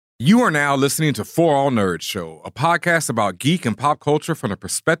You are now listening to For All Nerds Show, a podcast about geek and pop culture from the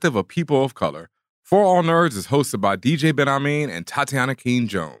perspective of people of color. For All Nerds is hosted by DJ Benhameen and Tatiana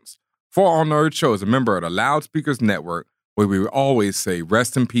Keene-Jones. For All Nerds Show is a member of the Loudspeakers Network, where we always say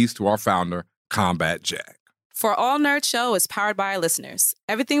rest in peace to our founder, Combat Jack. For All Nerds Show is powered by our listeners.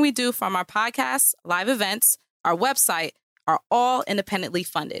 Everything we do, from our podcasts, live events, our website, are all independently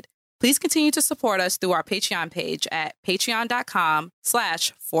funded. Please continue to support us through our Patreon page at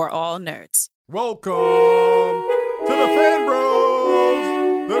patreon.com/forallnerds. Welcome to the Fan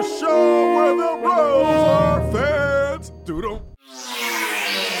Bros, the show where the bros are fans. Doodle.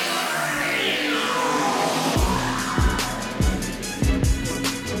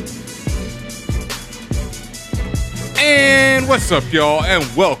 And what's up, y'all, and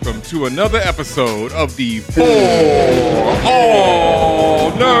welcome to another episode of the For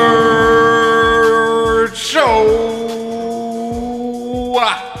All Nerds Show.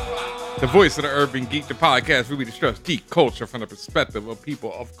 The voice of the urban geek, the podcast where we discuss geek culture from the perspective of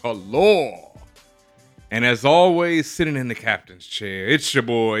people of color. And as always, sitting in the captain's chair, it's your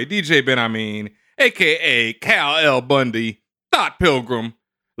boy, DJ Benhameen, a.k.a. Cal L. Bundy, Thought Pilgrim,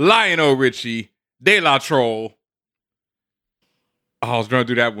 Lionel Richie, De La Troll. Oh, I was going to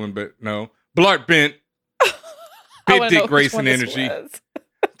do that one, but no. Blart Bent, Big Dick Grayson Energy,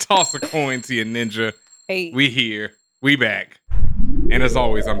 Toss a coin to your ninja. Hey. We here. We back. And as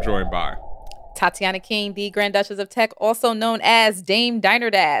always, I'm joined by Tatiana King, the Grand Duchess of Tech, also known as Dame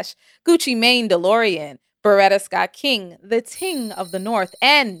Diner Dash, Gucci Mane DeLorean, Beretta Scott King, the Ting of the North,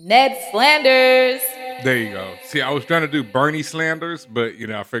 and Ned Slanders. There you go. See, I was trying to do Bernie Slanders, but,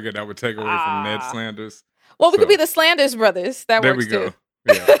 I figured that would take away from Ned Slanders. Well, we could be the Slanders brothers. That there works we go. too.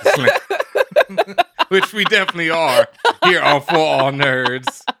 Yeah, which we definitely are here on For All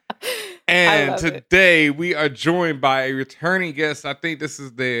Nerds. And today we are joined by a returning guest. I think this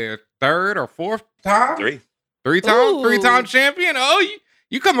is their third or fourth time? Three-time champion. Oh,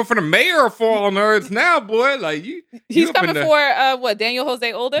 you coming for the mayor of For All Nerds now, boy. Like He's coming for Daniel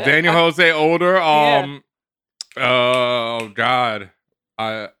Jose Older? Daniel Jose Older. Oh God.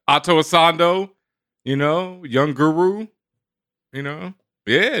 Otto Asando. Young Guru, yeah,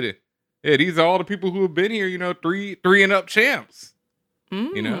 these are all the people who have been here, three and up champs,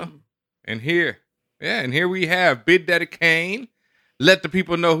 and here we have Big Daddy Kane. Let the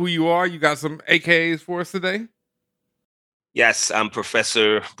people know who you are. You got some AKAs for us today? Yes, I'm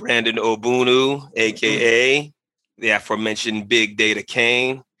Professor Brandon Ogbunu, AKA the aforementioned Big Data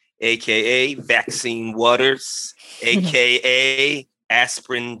Kane, AKA Vaccine Waters, AKA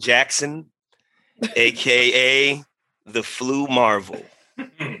Aspirin Jackson, AKA the Flu Marvel.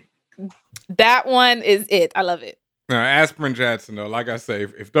 That one is it. I love it. Aspirin Jackson, though, like I say,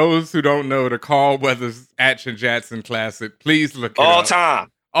 if those who don't know the Carl Weathers Action Jackson classic, please look it up.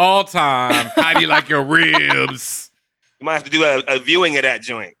 All time. How do you like your ribs? You might have to do a viewing of that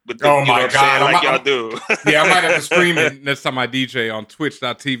joint. Oh my God. Like y'all do. Yeah, I might have to stream it next time I DJ on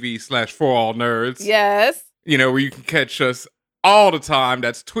twitch.tv/forallnerds. Yes. Where you can catch us all the time.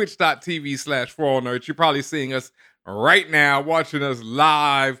 That's twitch.tv/forallnerds. You're probably seeing us right now, watching us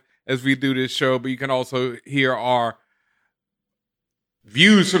live as we do this show, but you can also hear our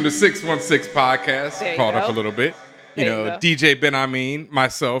views from the 616 podcast, caught up a little bit. DJ Benhameen,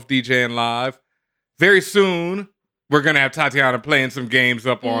 myself, DJing live. Very soon, we're going to have Tatiana playing some games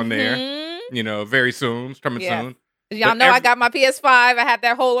up on there. Very soon. It's coming soon. Y'all know I got my PS5. I had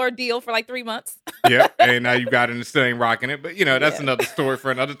that whole ordeal for like 3 months. Yeah, and now you got it and still ain't rocking it. But, that's another story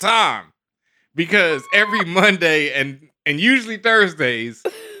for another time. Because every Monday and usually Thursdays,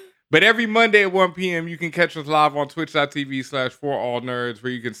 but every Monday at 1 p.m., you can catch us live on twitch.tv/forallnerds,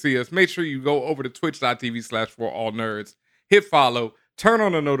 where you can see us. Make sure you go over to twitch.tv/forallnerds, hit follow, turn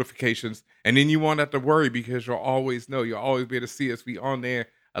on the notifications, and then you won't have to worry because you'll always know. You'll always be able to see us. We on there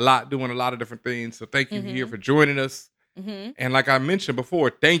a lot, doing a lot of different things. So thank you here for joining us. And like I mentioned before,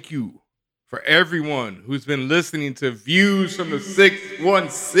 thank you for everyone who's been listening to Views from the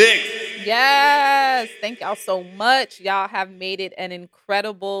 616. Yes. Thank y'all so much. Y'all have made it an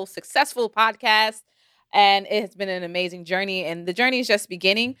incredible, successful podcast. And it has been an amazing journey. And the journey is just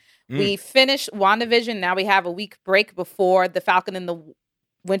beginning. We finished Wandavision. Now we have a week break before the Falcon and the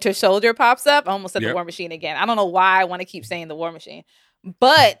Winter Soldier pops up. I almost said the War Machine again. I don't know why I want to keep saying the War Machine.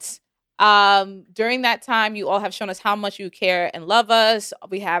 But during that time, you all have shown us how much you care and love us.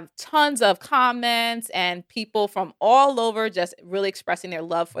 We have tons of comments and people from all over just really expressing their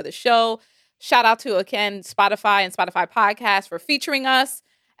love for the show. Shout out to, again, Spotify and Spotify Podcast for featuring us.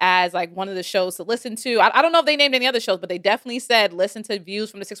 as like one of the shows to listen to. I don't know if they named any other shows, but they definitely said listen to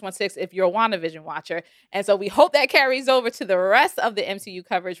Views from the 616 if you're a WandaVision watcher. And so we hope that carries over to the rest of the MCU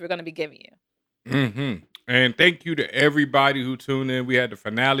coverage we're going to be giving you. Mm-hmm. And thank you to everybody who tuned in. We had the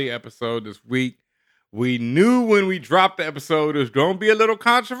finale episode this week. We knew when we dropped the episode it was going to be a little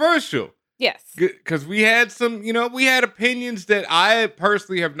controversial. Yes. Because we had some, we had opinions that I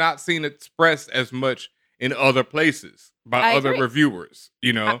personally have not seen expressed as much in other places by other reviewers,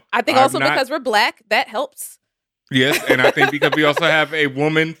 I think also because we're Black, that helps. Yes, and I think because we also have a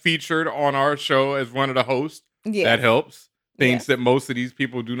woman featured on our show as one of the hosts, that helps. Things that most of these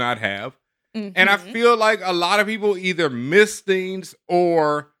people do not have. Mm-hmm. And I feel like a lot of people either miss things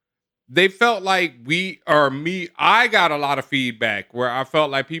or they felt like I got a lot of feedback where I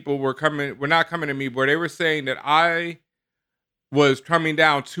felt like people were not coming to me, where they were saying that I was coming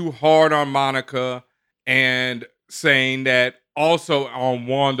down too hard on Monica and saying that also on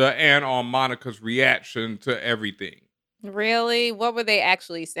Wanda and on Monica's reaction to everything. Really? What were they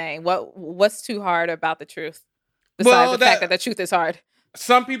actually saying? What's too hard about the truth? Besides the fact that the truth is hard.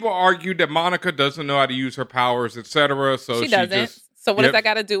 Some people argued that Monica doesn't know how to use her powers, etc. So she doesn't. So what does that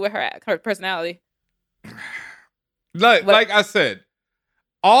got to do with her personality? Like I said,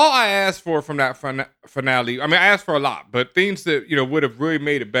 all I asked for from that finale, I mean, I asked for a lot, but things that, would have really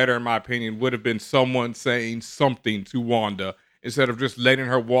made it better, in my opinion, would have been someone saying something to Wanda instead of just letting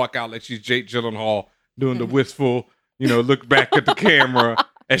her walk out like she's Jake Gyllenhaal doing the wistful, look back at the camera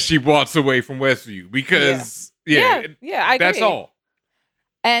as she walks away from Westview. Because, I agree. That's all.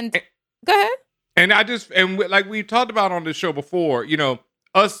 And go ahead. And like we talked about on this show before,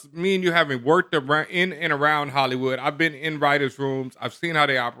 me and you having worked in and around Hollywood. I've been in writers' rooms. I've seen how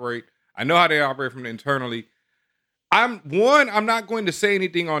they operate. I know how they operate from internally. I'm not going to say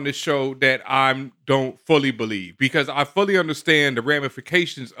anything on this show that I don't fully believe because I fully understand the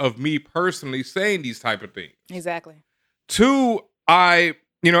ramifications of me personally saying these type of things. Exactly. 2, I'm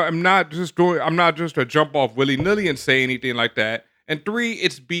not just a jump off willy-nilly and say anything like that. And 3,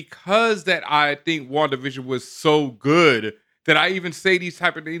 it's because that I think WandaVision was so good that I even say these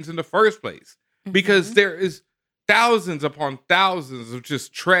type of things in the first place. Mm-hmm. Because there is thousands upon thousands of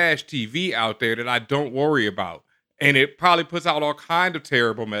just trash TV out there that I don't worry about. And it probably puts out all kinds of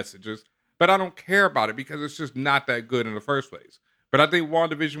terrible messages, but I don't care about it because it's just not that good in the first place. But I think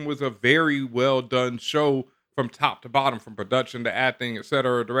WandaVision was a very well done show from top to bottom, from production to acting,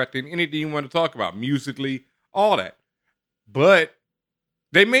 etc., directing, anything you want to talk about, musically, all that. But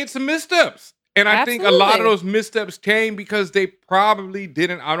they made some missteps. And I think a lot of those missteps came because they probably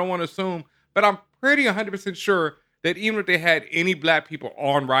didn't, I don't want to assume, but I'm pretty 100% sure that even if they had any Black people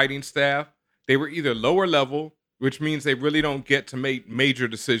on writing staff, they were either lower level, which means they really don't get to make major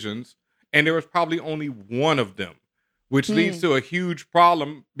decisions, and there was probably only one of them, which leads to a huge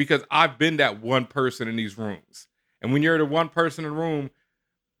problem because I've been that one person in these rooms. And when you're the one person in the room,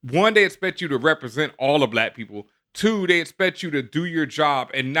 one, they expect you to represent all the Black people. 2, they expect you to do your job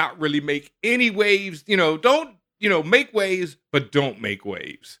and not really make any waves. Don't, make waves, but don't make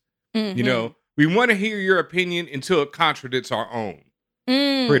waves. Mm-hmm. We want to hear your opinion until it contradicts our own.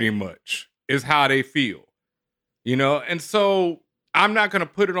 Pretty much is how they feel. And so I'm not going to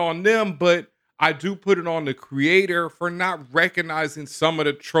put it on them, but I do put it on the creator for not recognizing some of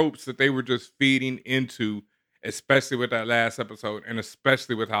the tropes that they were just feeding into, especially with that last episode and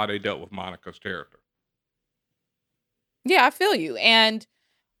especially with how they dealt with Monica's character. Yeah, I feel you. And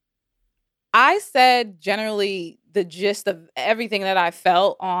I said generally the gist of everything that I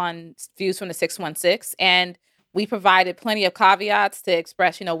felt on Views from the 616. And we provided plenty of caveats to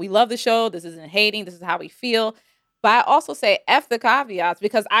express, we love the show. This isn't hating. This is how we feel. But I also say F the caveats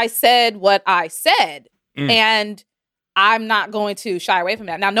because I said what I said. And I'm not going to shy away from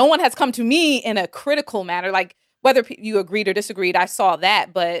that. Now, no one has come to me in a critical manner. Like whether you agreed or disagreed, I saw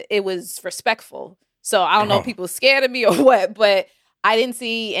that, but it was respectful. So I don't know if people are scared of me or what, but I didn't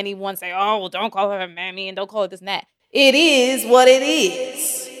see anyone say, oh, well, don't call her mammy and don't call it this and that. It is what it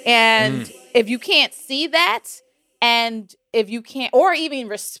is. And if you can't see that and if you can't or even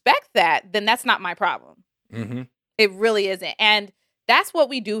respect that, then that's not my problem. Mm-hmm. It really isn't. And that's what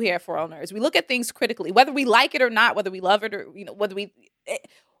we do here for ForAllNerds. We look at things critically, whether we like it or not, whether we love it or, whether we...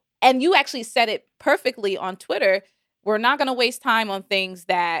 And you actually said it perfectly on Twitter. We're not going to waste time on things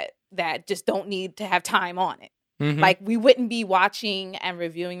that just don't need to have time on it. Mm-hmm. Like we wouldn't be watching and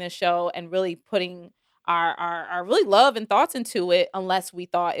reviewing the show and really putting our really love and thoughts into it unless we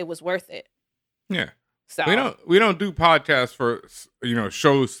thought it was worth it. Yeah. So we don't do podcasts for,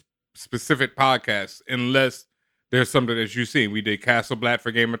 shows specific podcasts unless there's something that you've seen. We did Castle Black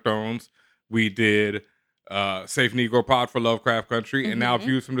for Game of Thrones. We did Safe Negro Pod for Lovecraft Country, and now Mhm.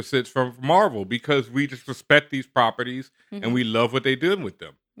 Views from the Sits from Marvel, because we just respect these properties and we love what they did with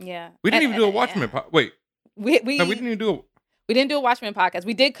them. Yeah. We didn't even do a Watchmen wait. We No, we didn't even do we didn't do a Watchmen podcast.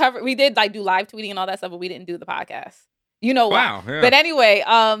 We did like do live tweeting and all that stuff, but we didn't do the podcast. You know why? Wow, yeah. But anyway,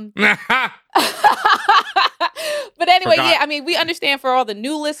 but anyway, Forgot. yeah, I mean, we understand for all the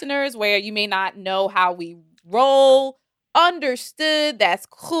new listeners where you may not know how we roll. Understood, that's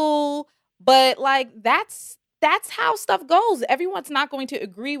cool. But like that's how stuff goes. Everyone's not going to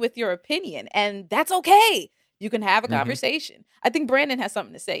agree with your opinion, and that's okay. You can have a conversation. I think Brandon has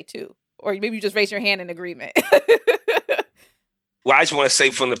something to say too. Or maybe you just raise your hand in agreement. Well, I just want to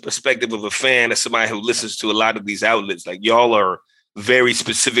say from the perspective of a fan, as somebody who listens to a lot of these outlets, like y'all are very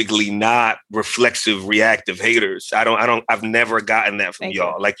specifically not reflexive, reactive haters. I've never gotten that from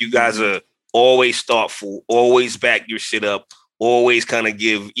y'all. Like you guys are always thoughtful, always back your shit up, always kind of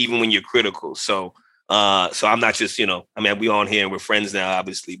give, even when you're critical. So I'm not just, we on here and we're friends now,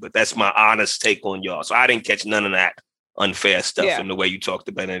 obviously, but that's my honest take on y'all. So I didn't catch none of that unfair stuff in the way you talked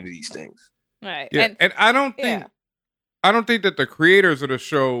about any of these things. Right. Yeah, and I don't think that the creators of the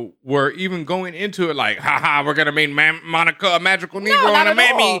show were even going into it like, haha, we're gonna make Monica a magical Negro and a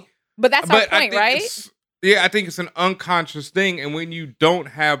mammy. But that's our point, right? I think it's an unconscious thing. And when you don't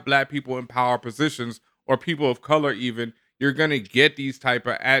have Black people in power positions or people of color even, you're gonna get these type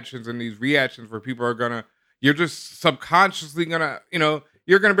of actions and these reactions where people are you're just subconsciously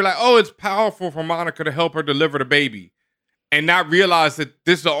you're gonna be like, oh, it's powerful for Monica to help her deliver the baby. And not realize that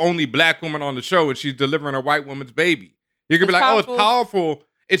this is the only Black woman on the show and she's delivering a white woman's baby. You're going to be like, powerful. Oh, it's powerful.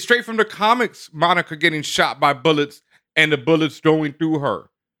 It's straight from the comics, Monica getting shot by bullets and the bullets going through her.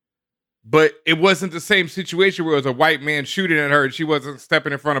 But it wasn't the same situation where it was a white man shooting at her and she wasn't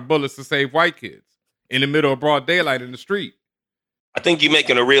stepping in front of bullets to save white kids in the middle of broad daylight in the street. I think you're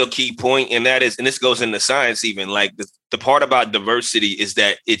making a real key point, and that is, and this goes into science even, like the part about diversity is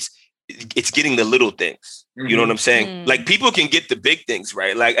that it's getting the little things. You know what I'm saying? Like people can get the big things,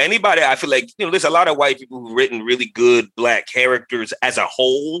 right? Like anybody, I feel like, there's a lot of white people who've written really good Black characters as a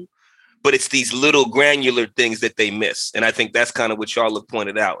whole, but it's these little granular things that they miss. And I think that's kind of what y'all have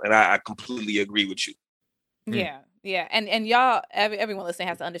pointed out. And I completely agree with you. Yeah. Yeah. And y'all, everyone listening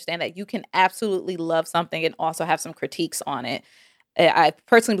has to understand that you can absolutely love something and also have some critiques on it. I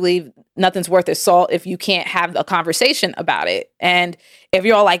personally believe nothing's worth its salt if you can't have a conversation about it. And if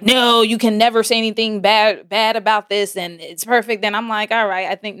you're all like, no, you can never say anything bad about this and it's perfect, then I'm like, all right,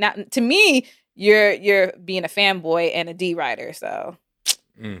 I think not. To me, you're being a fanboy and a D writer. So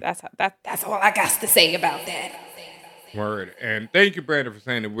that's all I got to say about that. Word. And thank you, Brandon, for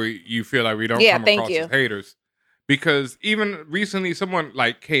saying that you feel like we don't come across as haters. Because even recently, someone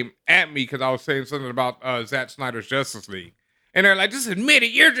came at me because I was saying something about Zack Snyder's Justice League. And they're like, just admit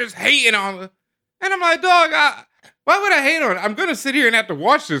it, you're just hating on it. And I'm like, dog, why would I hate on it? I'm going to sit here and have to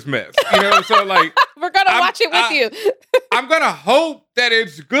watch this mess. So like... We're going to watch it with you. I'm going to hope that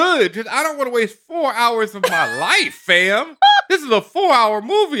it's good. Because I don't want to waste 4 hours of my life, fam. This is a 4-hour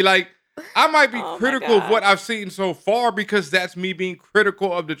movie. Like, I might be critical of what I've seen so far because that's me being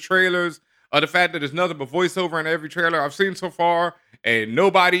critical of the trailers, of the fact that there's nothing but voiceover in every trailer I've seen so far. And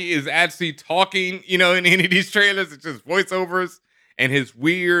nobody is actually talking, in any of these trailers. It's just voiceovers and his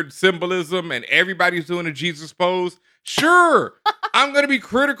weird symbolism and everybody's doing a Jesus pose. Sure, I'm going to be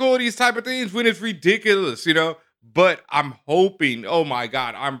critical of these type of things when it's ridiculous, But I'm hoping, oh my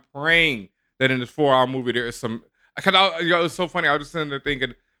God, I'm praying that in this 4-hour movie there is some... Because it's so funny. I was just sitting there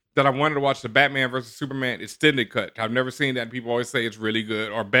thinking that I wanted to watch the Batman versus Superman extended cut. I've never seen that. People always say it's really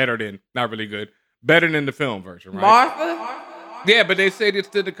good or better than... Not really good. Better than the film version, right? Martha? Yeah, but they say the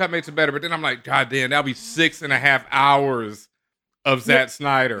extended cut makes it better. But then I'm like, God damn, that'll be 6.5 hours of Zack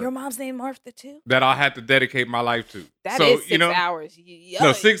Snyder. Your mom's name Martha too? That I'll have to dedicate my life to. That is 6 hours. Yikes.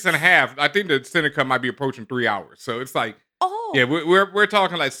 No, 6.5. I think the extended cut might be approaching 3 hours. So it's like, yeah, we're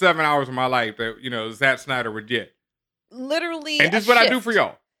talking like 7 hours of my life that Zack Snyder would get. Literally, and this is what I do for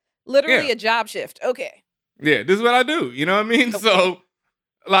y'all. Literally a job shift. Okay. Yeah, this is what I do. You know what I mean? Okay. So,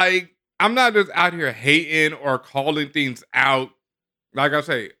 like, I'm not just out here hating or calling things out. Like I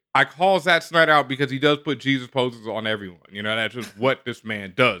say, I call Zack Snyder out because he does put Jesus poses on everyone. That's just what this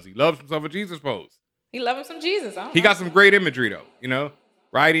man does. He loves himself a Jesus pose. He loves him some Jesus. He got some great imagery, though.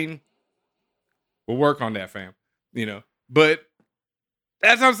 Writing. We'll work on that, fam. But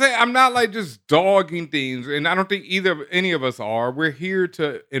that's what I'm saying. I'm not like just dogging things. And I don't think any of us are. We're here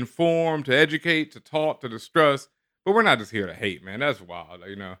to inform, to educate, to talk, to discuss. But we're not just here to hate, man. That's wild,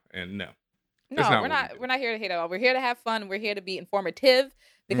 and no. No, we're not here to hate at all. We're here to have fun. We're here to be informative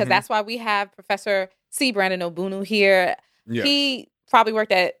because that's why we have Professor Brandon Ogbunu here. Yeah. He probably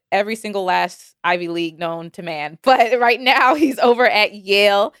worked at every single last Ivy League known to man. But right now he's over at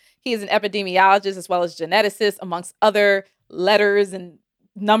Yale. He is an epidemiologist as well as geneticist, amongst other letters and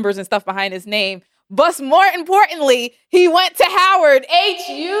numbers and stuff behind his name. But more importantly, he went to Howard.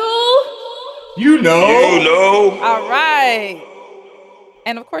 You know. All right.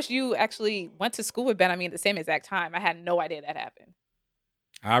 And of course, you actually went to school with Benhameen at the same exact time. I had no idea that happened.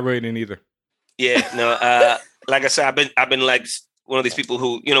 I really didn't either. Yeah, no. Like I said, I've been like one of these people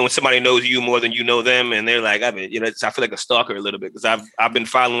who, when somebody knows you more than you know them, and they're like, I feel like a stalker a little bit because I've been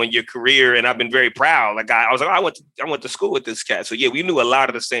following your career, and I've been very proud. Like I was like, I went to school with this cat, so yeah, we knew a lot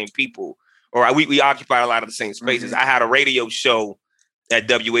of the same people, or we occupied a lot of the same spaces. I had a radio show at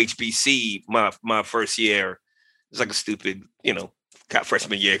WHBC my first year. It was like a stupid,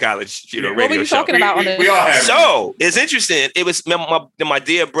 freshman year of college, radio what were you show. Talking about on we all have So it's interesting. It was my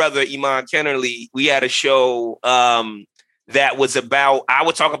dear brother Iman Kennerly. We had a show that was about. I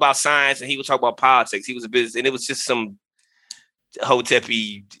would talk about science, and he would talk about politics. He was a business, and it was just some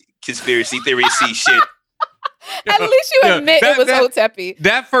Hotepi conspiracy theory shit. At least you admit it was Hotepi.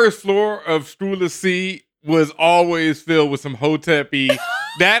 That first floor of Strula C was always filled with some Hotepi.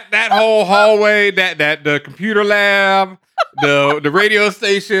 that whole hallway, that the computer lab, the radio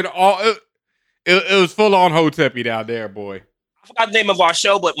station, it was full on Hotepi down there, boy. I forgot the name of our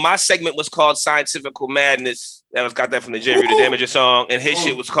show, but my segment was called Scientifical Madness. Got that from the Jerry the Damager song, and his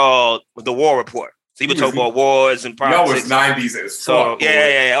shit was called The War Report. So he would talk about wars and politics. Y'all was 90s as so fuck.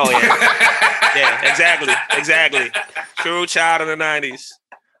 Yeah. Oh yeah. Yeah, exactly. True child of the 90s.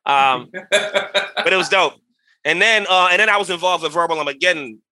 But it was dope. And then I was involved with Verbal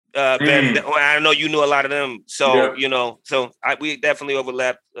Armageddon. I know you knew a lot of them, so we definitely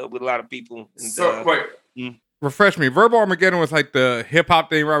overlapped with a lot of people. And, wait. Refresh me. Verbal Armageddon was like the hip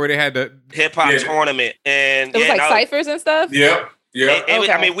hop thing, right? Where they had the hip hop tournament, and it was like ciphers and stuff. Yeah.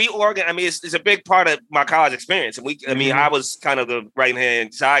 We organized. It's a big part of my college experience, and I was kind of the right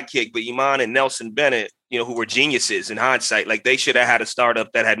hand sidekick, but Iman and Nelson Bennett, who were geniuses in hindsight, like they should have had a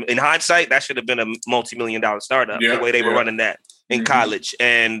startup that had, in hindsight, that should have been a multi-million-dollar startup. The way they were running that in college,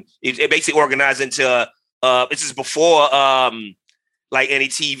 and it basically organized into. This is before like any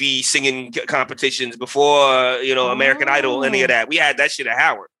TV singing competitions, before American Idol, any of that. We had that shit at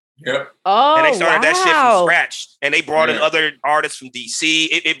Howard. Yep. Oh, and they started that shit from scratch, and they brought in other artists from DC.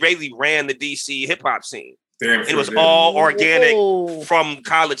 It really ran the DC hip hop scene. It was all organic from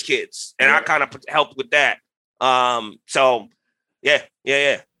college kids, and I kind of helped with that. So yeah.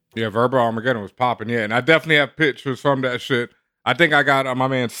 Yeah, Verbal Armageddon was popping. Yeah, and I definitely have pictures from that shit. I think I got my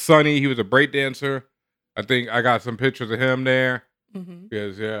man Sonny. He was a break dancer. I think I got some pictures of him there.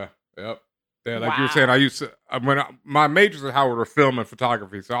 Because like you were saying, I used to my majors at Howard were film and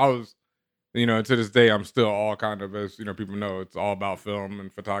photography, so I was, and to this day I'm still all kind of, as people know, it's all about film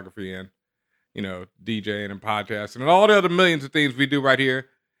and photography and DJing and podcasting and all the other millions of things we do right here.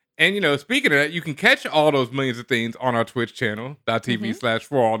 And speaking of that, you can catch all those millions of things on our Twitch channel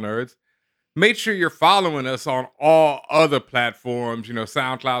 .tv/ForAllNerds. Make sure you're following us on all other platforms,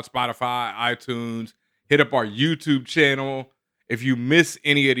 SoundCloud, Spotify, iTunes. Hit up our YouTube channel. If you miss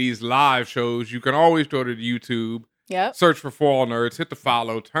any of these live shows, you can always go to YouTube, search for ForAllNerds, hit the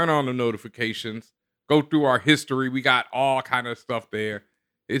follow, turn on the notifications, go through our history. We got all kind of stuff there.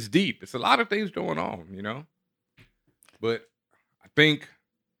 It's deep. It's a lot of things going on, But I think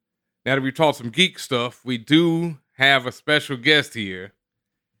now that we've taught some geek stuff, we do have a special guest here.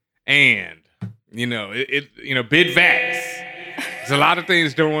 And, Bid Vaxx. There's a lot of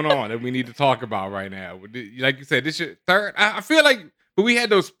things going on that we need to talk about right now. Like you said, this is third. I feel like, but we had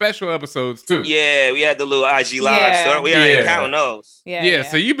those special episodes too. Yeah, we had the little IG live. So we ain't counting those. Yeah.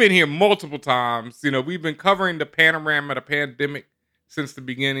 So you've been here multiple times. We've been covering the panorama of the pandemic since the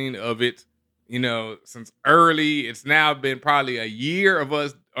beginning of it. Since early. It's now been probably a year of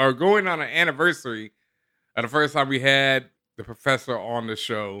us, or going on an anniversary of the first time we had the professor on the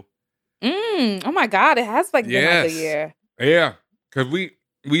show. Oh my God, it has been like a year. Yeah. Because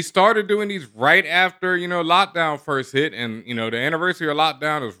we started doing these right after, lockdown first hit. And, the anniversary of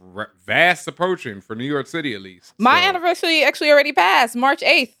lockdown is fast approaching for New York City, at least. My anniversary actually already passed, March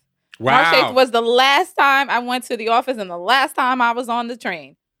 8th. Wow. March 8th was the last time I went to the office and the last time I was on the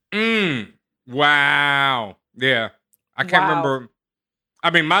train. Wow. Yeah. I can't remember.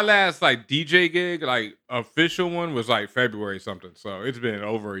 I mean, my last, DJ gig, official one was, February something. So it's been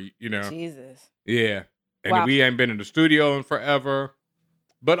over, Jesus. Yeah. And we ain't been in the studio in forever.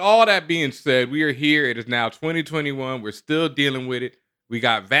 But all that being said, we are here. It is now 2021. We're still dealing with it. We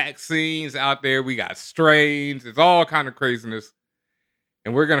got vaccines out there. We got strains. It's all kind of craziness.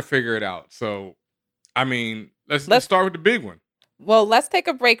 And we're going to figure it out. So, I mean, let's start with the big one. Well, let's take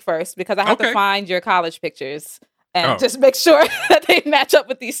a break first because I have to Okay. find your college pictures and Oh. just make sure that they match up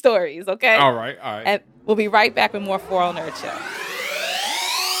with these stories, okay? All right. And we'll be right back with more For All Nerds Show.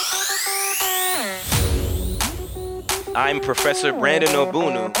 I'm Professor Brandon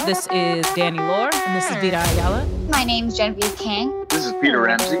Ogbunu. This is Danny Lore, and this is Vida Ayala. My name's Genevieve King. This is Peter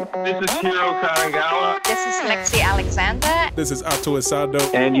Ramsey. This is Hiro Karangala. This is Lexi Alexander. This is Ato Asado.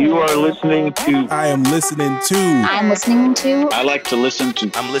 And you are listening to... I am listening to... I'm listening to... I like to listen to...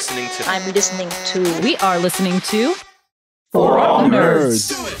 I'm listening to... I'm listening to... We are listening to For All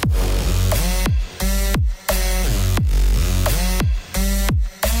Nerds.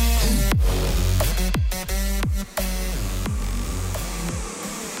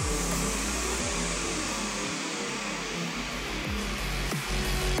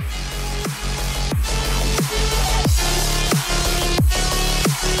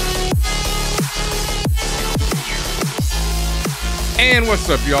 And what's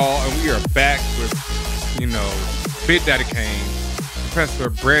up, y'all? And we are back with, Big Daddy Kane, Professor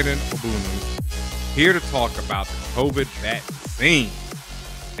Brandon Ogbunu, here to talk about the COVID vaccine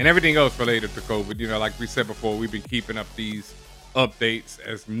and everything else related to COVID. Like we said before, we've been keeping up these updates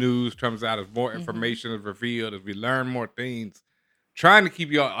as news comes out, as more information is revealed, as we learn more things, trying to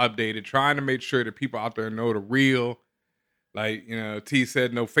keep y'all updated, trying to make sure that people out there know the real. Like, T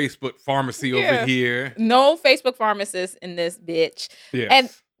said, no Facebook pharmacy over here. No Facebook pharmacist in this bitch. Yes. And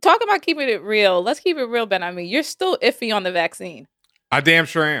talk about keeping it real. Let's keep it real, Ben. I mean, you're still iffy on the vaccine. I damn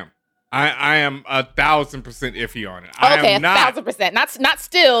sure am. I am 1,000% iffy on it. Okay, I am not. 1,000%. Not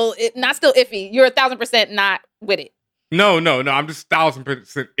still iffy. You're 1,000% not with it. No. I'm just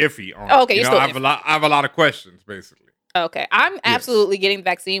 1,000% iffy on it. Okay, you're still I have a lot of questions, basically. Okay, I'm absolutely getting the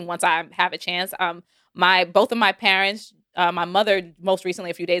vaccine once I have a chance. Both of my parents. My mother most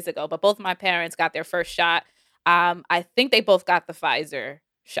recently a few days ago, but both of my parents got their first shot. I think they both got the Pfizer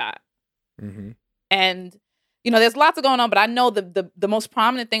shot. Mm-hmm. And, there's lots going on, but I know the most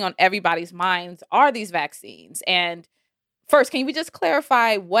prominent thing on everybody's minds are these vaccines. And first, can we just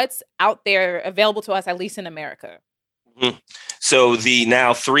clarify what's out there available to us, at least in America? Mm-hmm. So the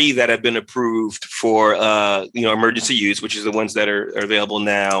now 3 that have been approved for, emergency use, which is the ones that are available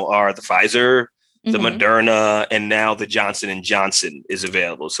now, are the Pfizer, the Moderna, and now the Johnson & Johnson is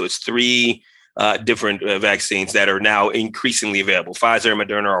available. So it's 3 different vaccines that are now increasingly available. Pfizer and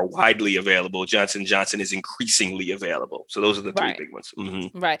Moderna are widely available. Johnson & Johnson is increasingly available. So those are the 3 big ones.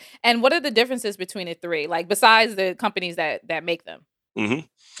 Mm-hmm. Right. And what are the differences between the 3? Like, besides the companies that make them? Mm-hmm.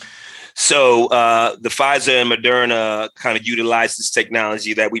 So the Pfizer and Moderna kind of utilize this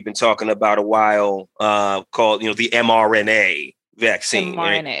technology that we've been talking about a while called, the mRNA vaccine.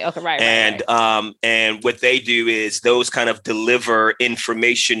 mRNA. Okay, right. And what they do is those kind of deliver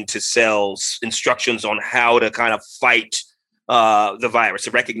information to cells, instructions on how to kind of fight the virus,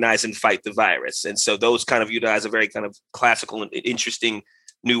 to recognize and fight the virus. And so those kind of utilize a very kind of classical and interesting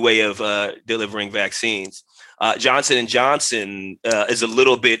new way of delivering vaccines. Johnson & Johnson is a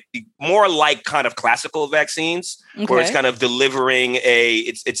little bit more like kind of classical vaccines, where it's kind of delivering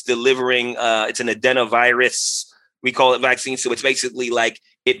it's an adenovirus. We call it vaccine. So it's basically like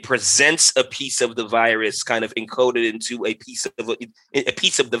it presents a piece of the virus kind of encoded into a piece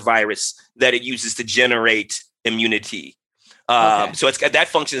of the virus that it uses to generate immunity. So that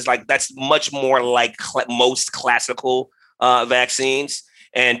functions like, that's much more like most classical vaccines.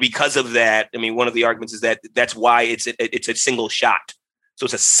 And because of that, I mean, one of the arguments is that that's why it's a single shot. So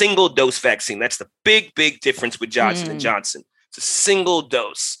it's a single dose vaccine. That's the big difference with Johnson & Johnson. It's a single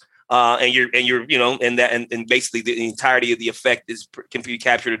dose. And basically the entirety of the effect can be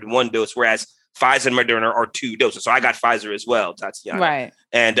captured in one dose, whereas Pfizer and Moderna are 2 doses. So I got Pfizer as well, Tatiana. Right.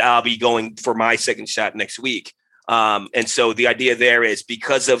 And I'll be going for my second shot next week. And so the idea there is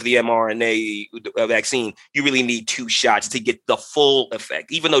because of the mRNA vaccine, you really need 2 shots to get the full effect,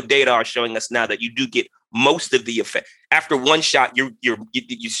 even though data are showing us now that you do get most of the effect. After 1 shot, you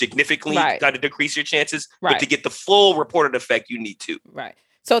significantly got to decrease your chances. But to get the full reported effect, you need 2. Right.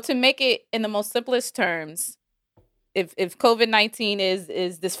 So to make it in the most simplest terms, if COVID-19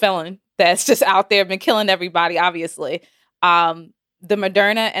 is this felon that's just out there, been killing everybody, obviously, the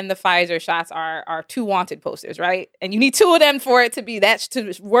Moderna and the Pfizer shots are 2 wanted posters, right? And you need 2 of them for it to be that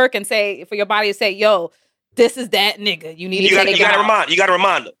to work and say, for your body to say, yo, this is that nigga. You need to take him out. You gotta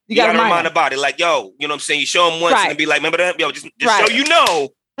remind them. You gotta remind the body, like, yo, you know what I'm saying? You show them once and be like, remember that? Yo, just so you know.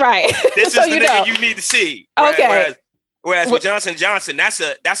 Right. This is the nigga you need to see. Okay. Whereas with Johnson & Johnson, that's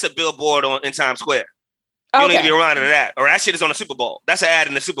a billboard in Times Square. You don't need to be reminded of that. Or that shit is on the Super Bowl. That's an ad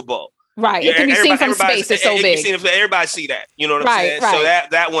in the Super Bowl. Right. It can be seen from space. It's so big. Everybody see that. You know what I'm saying? Right. So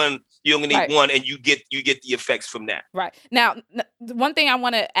that one, You only need Right. one, and you get the effects from that. Right. Now, the one thing I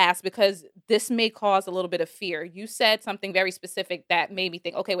want to ask, because this may cause a little bit of fear. You said something very specific that made me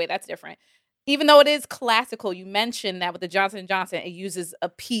think, okay, wait, that's different. Even though it is classical, you mentioned that with the Johnson & Johnson, it uses a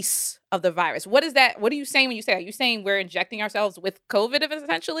piece of the virus. What is that? What are you saying when you say that? Are you saying we're injecting ourselves with COVID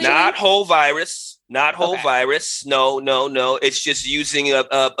essentially? Not whole virus. Not whole Okay. virus. No. It's just using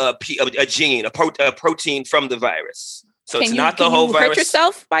a gene, a protein from the virus. So it's not the whole virus. Hurt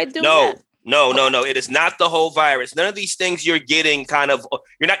yourself by doing No. that? No. It is not the whole virus. None of these things you're getting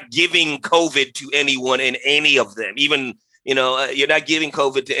you're not giving COVID to anyone in any of them. Even, you're not giving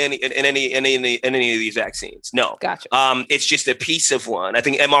COVID to any of these vaccines. No. Gotcha. It's just a piece of one. I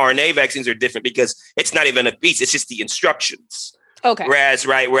think mRNA vaccines are different because it's not even a piece. It's just the instructions. Okay. Whereas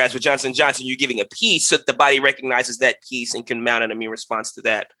with Johnson & Johnson, you're giving a piece so that the body recognizes that piece and can mount an immune response to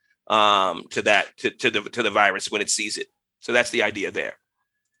that, to the virus when it sees it. So that's the idea there.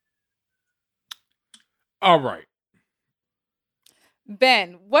 All right.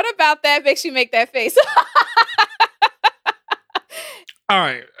 Ben, what about that makes you make that face? All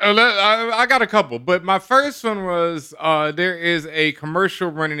right. I got a couple, but my first one was there is a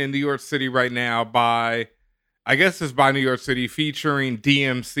commercial running in New York City right now by New York City, featuring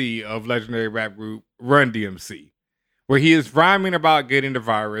DMC of legendary rap group Run DMC, where he is rhyming about getting the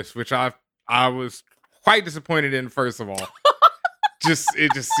virus, which I was quite disappointed in, first of all.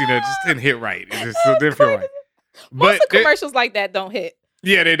 It just didn't hit right. It just didn't feel right. Most of the commercials like that don't hit.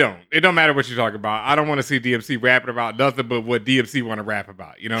 Yeah, they don't. It don't matter what you're talking about. I don't want to see DMC rapping about nothing but what DMC want to rap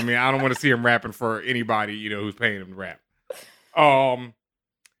about. You know what I mean? I don't want to see him rapping for anybody, who's paying him to rap.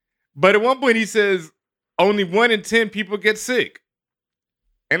 But at one point he says only 1 in 10 people get sick.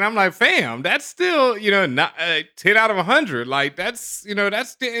 And I'm like, fam, that's still, not 10 out of 100. Like that's,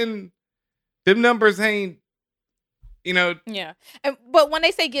 that's them numbers ain't, Yeah. But when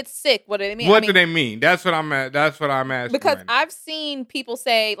they say get sick, what do they mean? What do they mean? That's what I'm asking. Because right now. I've seen people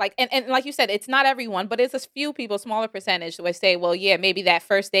say, like, and like you said, it's not everyone, but it's a few people, smaller percentage, who say, well, yeah, maybe that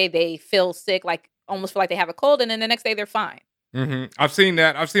first day they feel sick, like almost feel like they have a cold, and then the next day they're fine. Mm-hmm. I've seen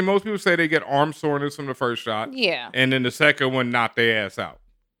that. I've seen most people say they get arm soreness from the first shot. Yeah. And then the second one knocked their ass out.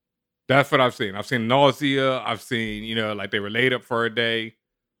 That's what I've seen. I've seen nausea. I've seen, like they were laid up for a day,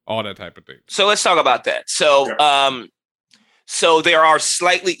 all that type of thing. So let's talk about that. So there are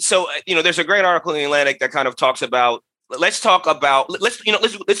there's a great article in the Atlantic that kind of talks about, let's do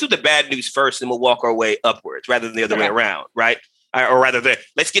the bad news first and we'll walk our way upwards rather than the other way around, right? Or rather,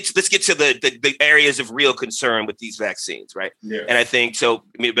 let's get to the areas of real concern with these vaccines, right? Yeah. And I think so.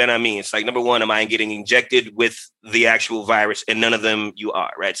 Benhameen, it's like, number one, am I getting injected with the actual virus? And none of them you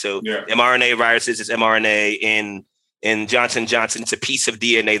are, right? So mRNA viruses is mRNA in Johnson & Johnson. It's a piece of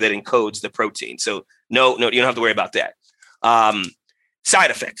DNA that encodes the protein. So no, you don't have to worry about that.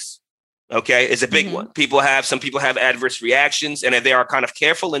 Side effects, okay, is a big one. Some people have adverse reactions, and there are kind of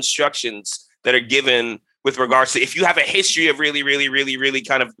careful instructions that are given with regards to if you have a history of really, really, really, really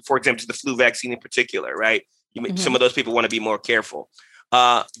kind of, for example, the flu vaccine in particular, right? Some of those people want to be more careful.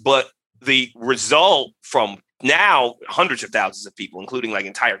 But the result from now hundreds of thousands of people, including like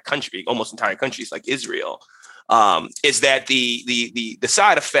almost entire countries like Israel, is that the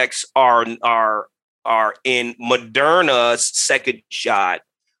side effects are in Moderna's second shot.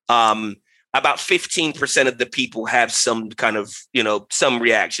 About 15% of the people have some kind of, some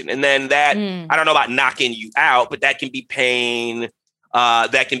reaction. And then that, I don't know about knocking you out, but that can be pain.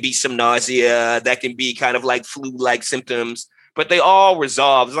 That can be some nausea. That can be kind of like flu-like symptoms, but they all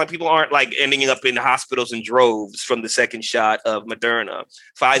resolve. It's like people aren't like ending up in hospitals in droves from the second shot of Moderna.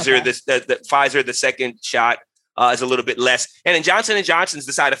 Pfizer, the second shot is a little bit less. And in Johnson & Johnson's,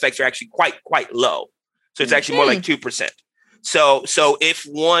 the side effects are actually quite low. So it's actually more like 2%. So if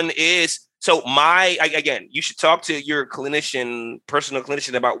one is, again, you should talk to your personal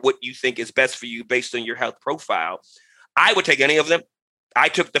clinician about what you think is best for you based on your health profile. I would take any of them. I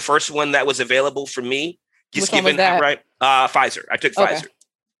took the first one that was available for me. Which one was that? Right? Pfizer. I took Pfizer.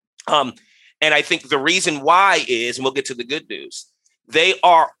 And I think the reason why is, and we'll get to the good news, they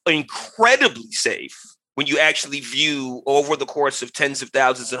are incredibly safe when you actually view over the course of tens of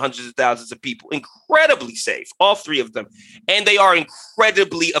thousands and hundreds of thousands of people. Incredibly safe, all three of them. And they are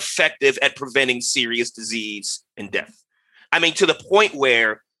incredibly effective at preventing serious disease and death. I mean, to the point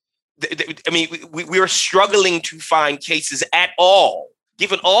where, we are struggling to find cases at all,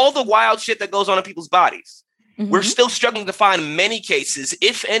 given all the wild shit that goes on in people's bodies. We're still struggling to find many cases,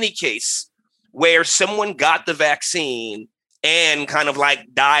 if any case, where someone got the vaccine and kind of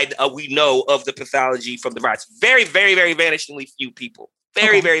like died, we know, of the pathology from the virus. Very, very, very vanishingly few people.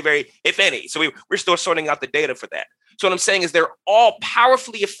 Very, very, very, if any. So we're still sorting out the data for that. So what I'm saying is they're all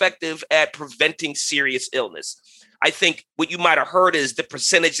powerfully effective at preventing serious illness. I think what you might have heard is the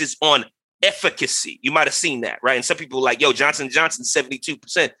percentages on efficacy. You might have seen that, right? And some people are like, yo, Johnson & Johnson, 72%,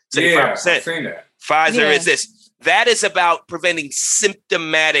 75%. Yeah, I've seen that. Pfizer is this. That is about preventing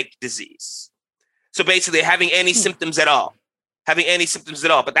symptomatic disease. So basically having any symptoms at all.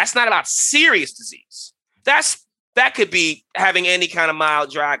 But that's not about serious disease. That could be having any kind of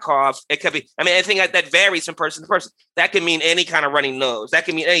mild dry cough. It could be, I think that varies from person to person. That could mean any kind of running nose. That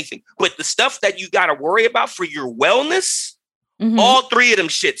could mean anything. But the stuff that you got to worry about for your wellness, all three of them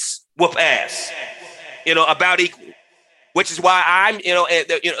shits whoop ass, about equally, which is why I'm,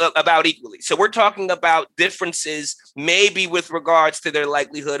 about equally. So we're talking about differences maybe with regards to their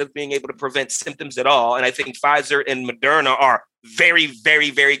likelihood of being able to prevent symptoms at all. And I think Pfizer and Moderna are very,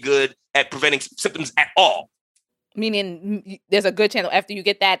 very, very good at preventing symptoms at all. Meaning there's a good chance after you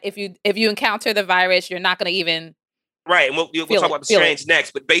get that, if you encounter the virus, you're not going to even right. And we'll talk about the strains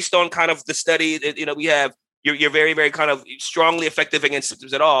next. But based on kind of the study, we have you're very, very kind of strongly effective against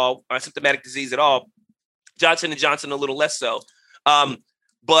symptoms at all, symptomatic disease at all. Johnson & Johnson a little less so.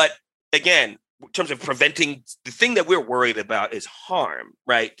 But again, in terms of preventing, the thing that we're worried about is harm,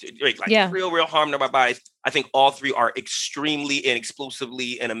 right? Real harm to our bodies. I think all three are extremely and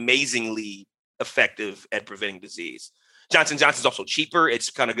explosively and amazingly effective at preventing disease. Johnson & Johnson is also cheaper.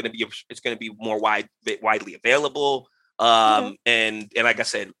 It's kind of going to be more widely available. And like I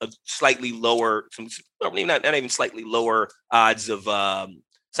said, a slightly lower, not even slightly lower odds of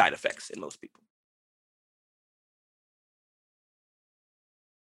side effects in most people.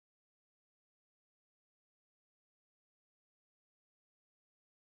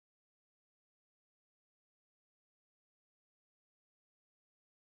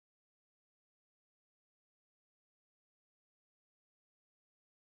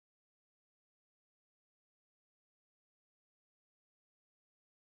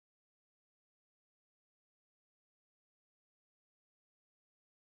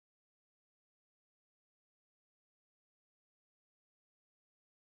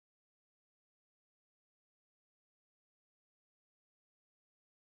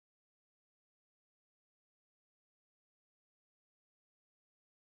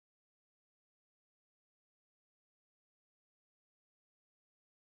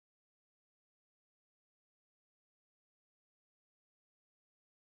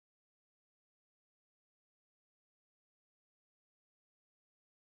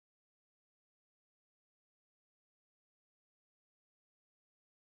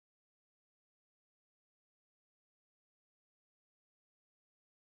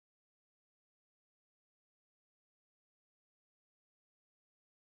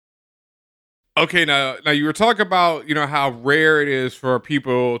 Okay, now you were talking about, how rare it is for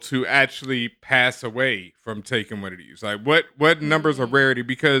people to actually pass away from taking one of these. Like what numbers are rarity?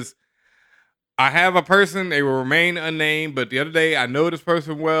 Because I have a person, they will remain unnamed, but the other day I know this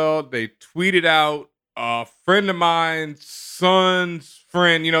person well. They tweeted out a friend of mine's son's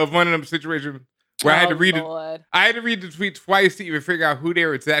friend, one of them situations where I had to read it. I had to read the tweet twice to even figure out who they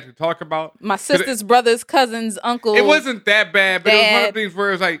were exactly talking about. My sister's brother's cousin's uncle. It wasn't that bad, but it was one of the things where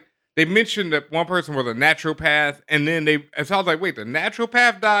it was like, they mentioned that one person was a naturopath, and then so I was like, wait, the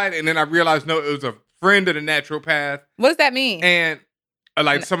naturopath died? And then I realized, no, it was a friend of the naturopath. What does that mean? And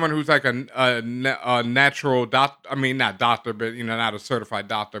someone who's like a natural doctor, not doctor, but, not a certified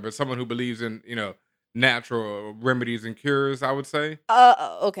doctor, but someone who believes in, natural remedies and cures, I would say.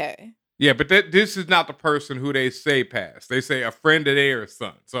 Okay. Yeah, but this is not the person who they say passed. They say a friend of their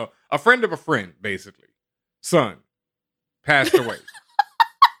son. So a friend of a friend, basically. Son passed away.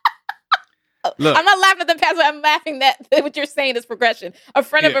 Look, I'm not laughing at them pass away. I'm laughing that what you're saying is progression. A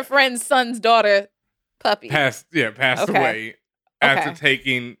friend of a friend's son's daughter, puppy. Passed away after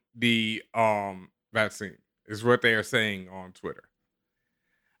taking the vaccine, is what they are saying on Twitter.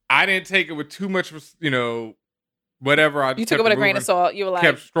 I didn't take it with too much, whatever. You took it with a grain of salt. You were like,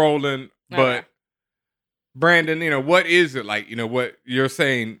 kept scrolling, but Brandon, what is it like? What you're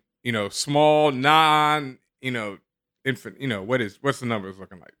saying, small, infant, what's the numbers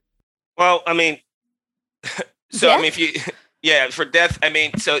looking like? Well, for death,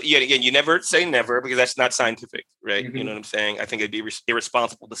 again, you never say never because that's not scientific, right? Mm-hmm. You know what I'm saying? I think it'd be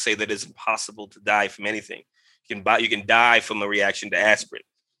irresponsible to say that it's impossible to die from anything. You can die from a reaction to aspirin.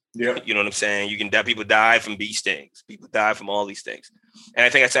 Yeah. You know what I'm saying? You can die. People die from bee stings. People die from all these things. And I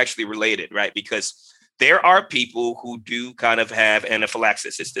think that's actually related, right? Because there are people who do kind of have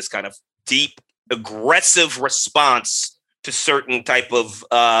anaphylaxis. It's this kind of deep, aggressive response to certain type of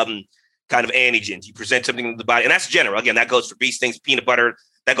kind of antigens. You present something to the body, and that's general. Again, that goes for bee stings, peanut butter,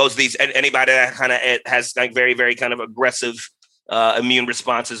 That goes these anybody that kind of has like very, very kind of aggressive immune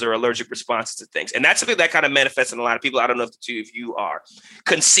responses or allergic responses to things. And that's something that kind of manifests in a lot of people. I don't know if the two of you are.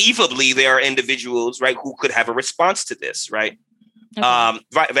 Conceivably, there are individuals, right, who could have a response to this, right?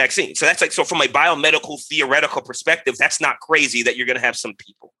 Vaccine. So that's like, so from a biomedical theoretical perspective, that's not crazy that you're going to have some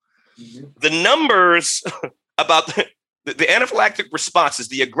people. Mm-hmm. The numbers about the anaphylactic responses,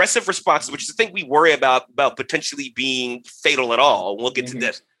 the aggressive responses, which is the thing we worry about potentially being fatal at all. We'll get to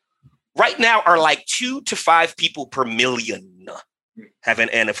this. Right now are like 2 to 5 people per million have an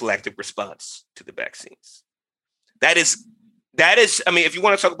anaphylactic response to the vaccines. That is, I mean, if you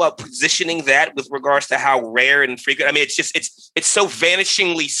want to talk about positioning that with regards to how rare and frequent, I mean, it's so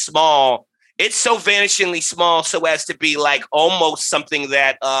vanishingly small. It's so vanishingly small so as to be like almost something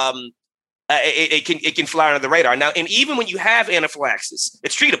that it can fly under the radar. Now, and even when you have anaphylaxis,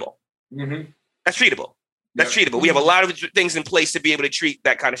 it's treatable. Mm-hmm. That's treatable. That's treatable. We have a lot of things in place to be able to treat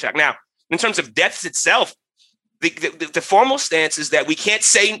that kind of shock. Now, in terms of deaths itself, the formal stance is that we can't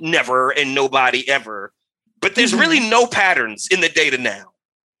say never and nobody ever, but there's really no patterns in the data now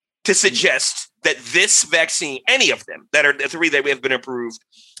to suggest that this vaccine, any of them that are the 3 that have been approved,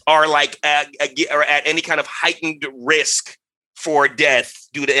 are like are at any kind of heightened risk for death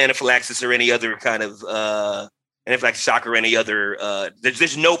due to anaphylaxis or any other kind of anaphylactic shock or any other.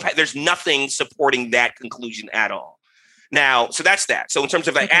 There's nothing supporting that conclusion at all. Now, so that's that. So in terms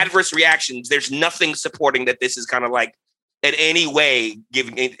of adverse reactions, there's nothing supporting that this is kind of like in any way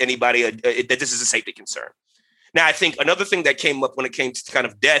giving anybody that this is a safety concern. Now, I think another thing that came up when it came to kind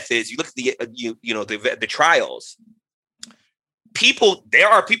of death is you look at the trials. There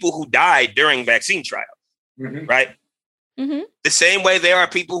are people who died during vaccine trials, right? Mm-hmm. The same way there are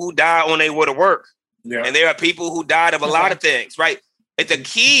people who died when they were to work. Yeah. And there are people who died of a lot of things, right? And the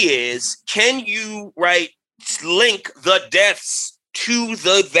key is, can you, link the deaths to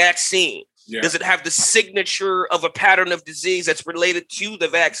the vaccine? Yeah. Does it have the signature of a pattern of disease that's related to the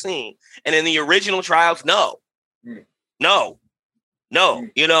vaccine? And in the original trials, no. And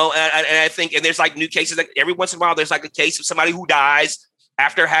I think, and there's like new cases, like every once in a while, there's like a case of somebody who dies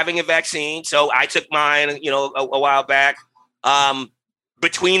after having a vaccine. So I took mine, a while back,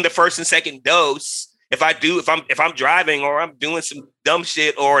 between the first and second dose. If I'm driving or I'm doing some dumb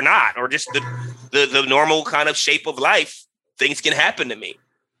shit or not, or just the normal kind of shape of life, things can happen to me.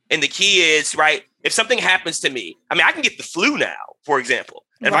 And the key is, if something happens to me, I mean, I can get the flu now, for example.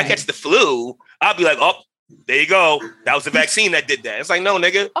 And if I catch the flu, I'll be like, oh, there you go. That was the vaccine that did that. It's like, no,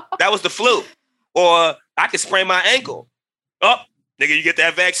 nigga, that was the flu. Or I could sprain my ankle. Oh, nigga, you get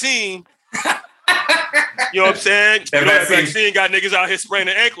that vaccine. You know what I'm saying? That vaccine got niggas out here spraining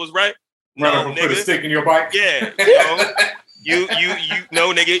their ankles, right? No, nigga. Put a stick in your bike. Yeah. You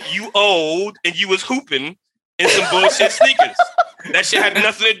know, nigga, you old and you was hooping in some bullshit sneakers. That shit had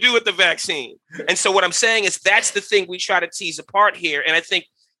nothing to do with the vaccine. And so what I'm saying is that's the thing we try to tease apart here. And I think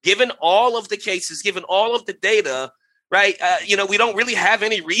given all of the cases, given all of the data, we don't really have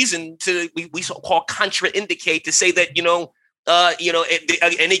any reason to, we so-called contraindicate to say that,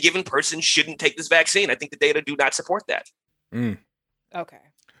 any given person shouldn't take this vaccine. I think the data do not support that. Okay.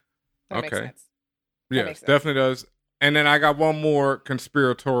 That makes sense. Yes, definitely does. And then I got one more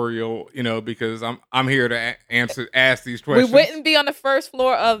conspiratorial, because I'm here to ask these questions. We wouldn't be on the first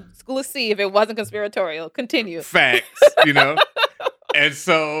floor of School of C if it wasn't conspiratorial. Continue. Facts, And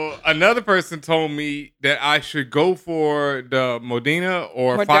so another person told me that I should go for the Moderna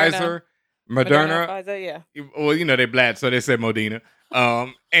or Pfizer. Moderna. Pfizer, yeah. Well, they black, so they said Moderna.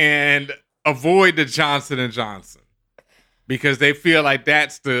 And avoid the Johnson & Johnson because they feel like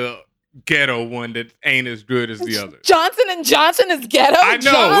that's the ghetto one that ain't as good as the others. Johnson & Johnson is ghetto? I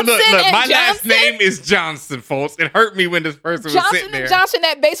know. Johnson look, my Johnson? last name is Johnson, folks. It hurt me when this person was sitting there. Johnson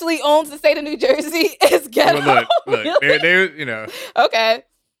that basically owns the state of New Jersey is ghetto. Well, look, they're. Okay.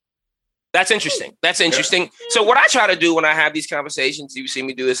 That's interesting. Yeah. So what I try to do when I have these conversations, you see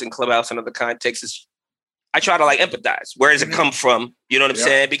me do this in Clubhouse and other contexts, is I try to empathize. Where does it come from? You know what I'm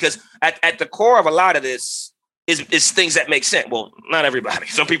saying? Because at the core of a lot of this is things that make sense. Well, not everybody.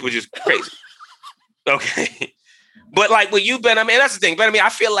 Some people are just crazy. Okay. But with you, Ben, I mean, that's the thing. But I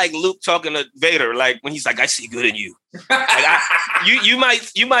feel like Luke talking to Vader, when he's like, I see good in you. You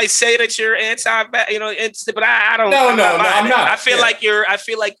might say that you're anti, but I don't. No, I'm not. I feel like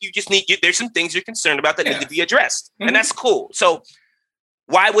you just need. There's some things you're concerned about that need to be addressed, and that's cool. So,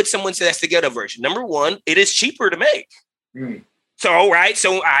 why would someone say that's the ghetto version? Number one, it is cheaper to make. So,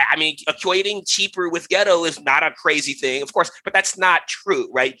 equating cheaper with ghetto is not a crazy thing, of course, but that's not true,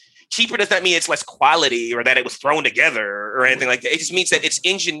 right? cheaper does not mean it's less quality or that it was thrown together or anything like that. It just means that it's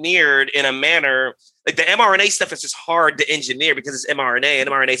engineered in a manner, like the mRNA stuff is just hard to engineer because it's mRNA and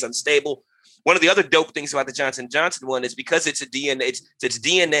mRNA is unstable. One of the other dope things about the Johnson & Johnson one is because it's a DNA, it's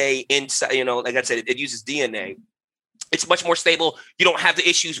DNA inside, like I said, it uses DNA. It's much more stable. You don't have the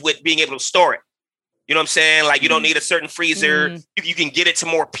issues with being able to store it. You know what I'm saying? Like you don't need a certain freezer. You can get it to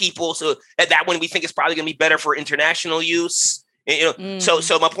more people. So at that one, we think it's probably going to be better for international use. And, so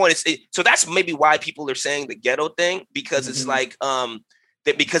my point is, so that's maybe why people are saying the ghetto thing, because it's like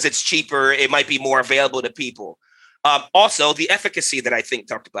that because it's cheaper, it might be more available to people. Also, the efficacy that I think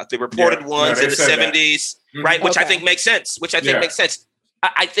talked about, the reported ones in the 70s, right? Which I think makes sense. Makes sense.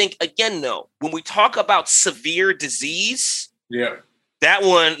 I think, again, though, when we talk about severe disease, that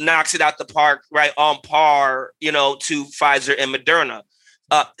one knocks it out the park, right? On par, to Pfizer and Moderna.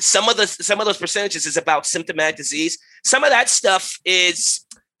 Some of those percentages is about symptomatic disease. Some of that stuff is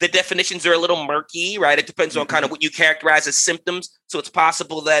the definitions are a little murky, right? It depends on kind of what you characterize as symptoms. So it's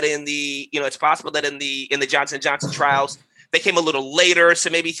possible that in the Johnson & Johnson trials, they came a little later. So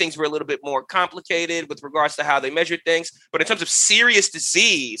maybe things were a little bit more complicated with regards to how they measured things. But in terms of serious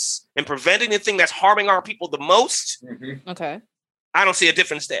disease and preventing the thing that's harming our people the most, okay, I don't see a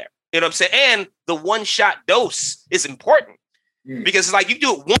difference there. You know what I'm saying? And the one-shot dose is important because it's like you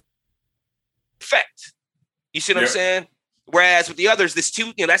do it one effect. You see what I'm saying? Whereas with the others, this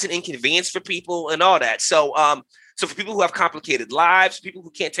too, that's an inconvenience for people and all that. So, so for people who have complicated lives, people who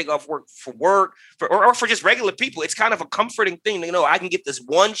can't take off work, or for just regular people, it's kind of a comforting thing. I can get this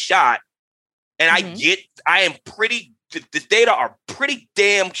one shot, and the data are pretty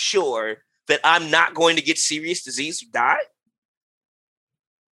damn sure that I'm not going to get serious disease or die.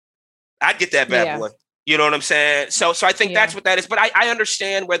 I'd get that bad boy. You know what I'm saying? So I think that's what that is. But I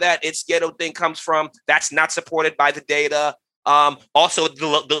understand where that it's ghetto thing comes from. That's not supported by the data. Also,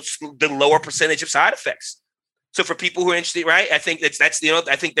 the lower percentage of side effects. So for people who are interested, right? I think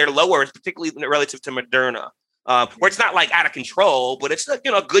I think they're lower, particularly relative to Moderna, where it's not like out of control, but it's a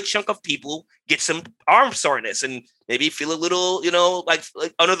good chunk of people get some arm soreness and maybe feel a little, like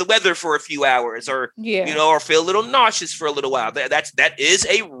under the weather for a few hours, or or feel a little nauseous for a little while. That is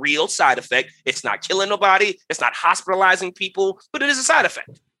a real side effect. It's not killing nobody. It's not hospitalizing people, but it is a side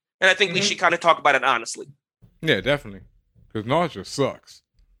effect. And I think we should kind of talk about it honestly. Yeah, definitely, because nausea sucks.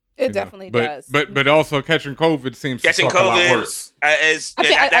 It definitely does. But also catching COVID seems to suck a lot worse.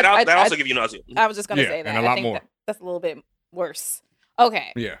 That also give you nausea. I was just going to say that. And a lot more. That's a little bit worse.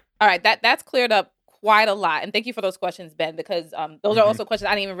 Okay. Yeah. All right. That's cleared up quite a lot. And thank you for those questions, Ben, because those are also questions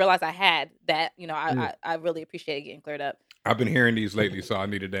I didn't even realize I had that, I really appreciate getting cleared up. I've been hearing these lately, so I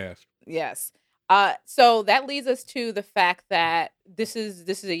needed to ask. Yes. So that leads us to the fact that this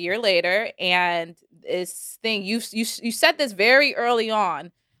is a year later, and this thing you said this very early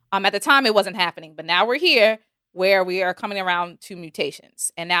on. At the time, it wasn't happening, but now we're here where we are coming around to mutations.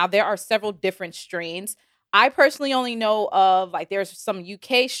 And now there are several different strains. I personally only know of, there's some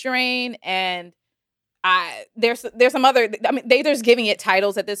UK strain, and there's some other, they're just giving it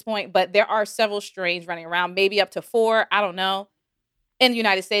titles at this point, but there are several strains running around, maybe up to 4, I don't know, in the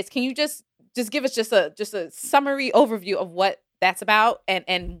United States. Can you just give us just a summary overview of what that's about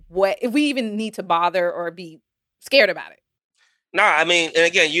and what, if we even need to bother or be scared about it? No, and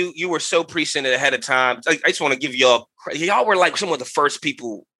again, you were so prescient ahead of time. I just want to give y'all were like some of the first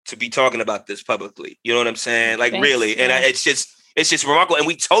people to be talking about this publicly. You know what I'm saying? Like, thanks, really. And it's just remarkable. And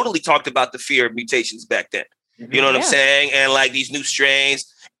we totally talked about the fear of mutations back then. You know what I'm saying? And like these new strains.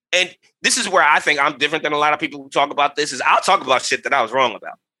 And this is where I think I'm different than a lot of people who talk about this, is I'll talk about shit that I was wrong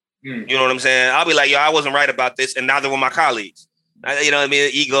about. You know what I'm saying? I'll be like, I wasn't right about this. And neither were my colleagues. You know what I mean?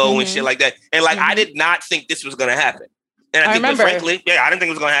 Ego and shit like that. And like, I did not think this was going to happen. And I think, frankly, I didn't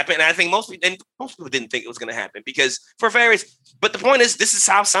think it was going to happen. And I think most people didn't think it was going to happen because for various, but the point is, this is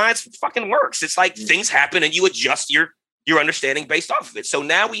how science fucking works. It's like things happen and you adjust your understanding based off of it. So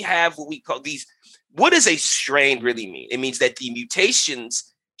now we have what we call these. What does a strain really mean? It means that the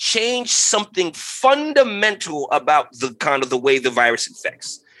mutations change something fundamental about the kind of the way the virus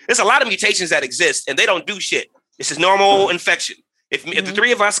infects. There's a lot of mutations that exist and they don't do shit. This is normal infection. If the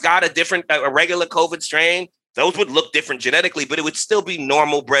three of us got a regular COVID strain, those would look different genetically, but it would still be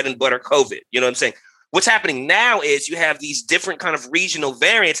normal bread and butter COVID. You know what I'm saying? What's happening now is you have these different kind of regional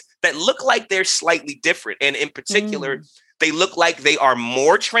variants that look like they're slightly different. And in particular, they look like they are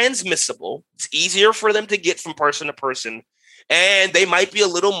more transmissible. It's easier for them to get from person to person. And they might be a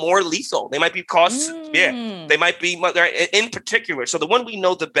little more lethal. They might be they might be in particular. So the one we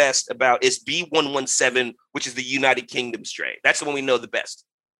know the best about is B117, which is the United Kingdom strain. That's the one we know the best.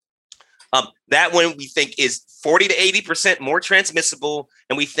 That one we think is 40 to 80% more transmissible,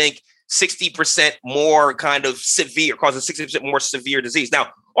 and we think 60% more kind of severe, causes 60% more severe disease.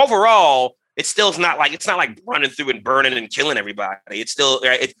 Now, overall, it's not like running through and burning and killing everybody. It's still,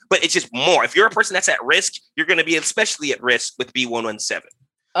 but it's just more. If you're a person that's at risk, you're going to be especially at risk with B117.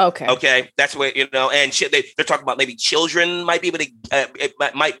 Okay. That's what, and they're talking about maybe children might be able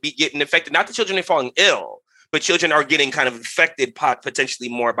to, might be getting infected. Not the children are falling ill, but children are getting kind of infected potentially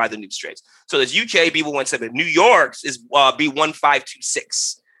more by the new strains. So there's UK B117. New York's is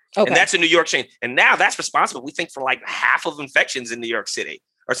B1526. Okay. And that's a New York strain. And now that's responsible, we think, for like half of infections in New York City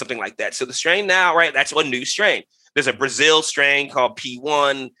or something like that. So the strain now, right, that's a new strain. There's a Brazil strain called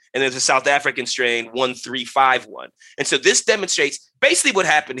P1, and there's a South African strain 1351. And so this demonstrates basically what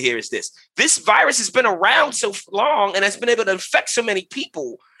happened here is this virus has been around so long and has been able to infect so many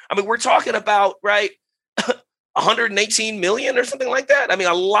people. I mean, we're talking about, right, 118 million or something like that. I mean,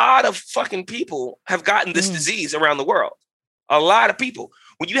 a lot of fucking people have gotten this disease around the world. A lot of people.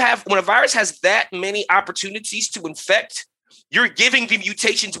 When a virus has that many opportunities to infect, you're giving the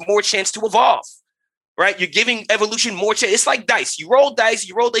mutations more chance to evolve. Right? You're giving evolution more chance. It's like dice. You roll dice,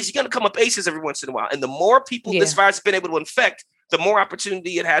 you're going to come up aces every once in a while. And the more people this virus has been able to infect, the more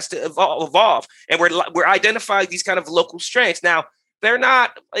opportunity it has to evolve. And we're identifying these kind of local strains. Now, they're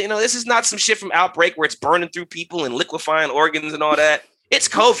not, this is not some shit from Outbreak where it's burning through people and liquefying organs and all that. It's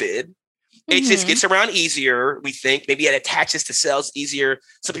COVID. It just gets around easier, we think. Maybe it attaches to cells easier.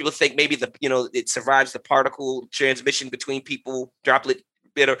 Some people think maybe it survives the particle transmission between people, droplet.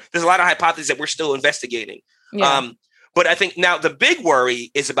 There's a lot of hypotheses that we're still investigating. Yeah. But I think now the big worry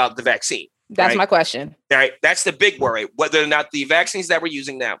is about the vaccine. That's my question. All right. That's the big worry, whether or not the vaccines that we're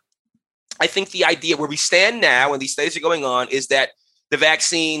using now. I think the idea where we stand now and these studies are going on is that the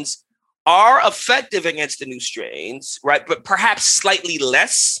vaccines are effective against the new strains, right? But perhaps slightly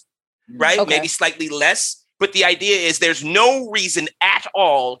less, right? Okay. Maybe slightly less. But the idea is there's no reason at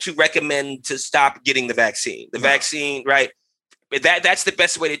all to recommend to stop getting the vaccine. The vaccine, right? That's the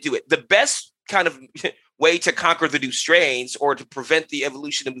best way to do it. The best kind of way to conquer the new strains or to prevent the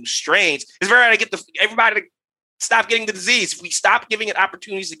evolution of new strains is to get everybody to stop getting the disease. If we stop giving it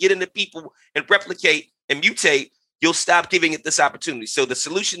opportunities to get into people and replicate and mutate, you'll stop giving it this opportunity. So the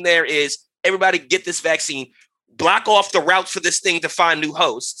solution there is everybody get this vaccine, block off the route for this thing to find new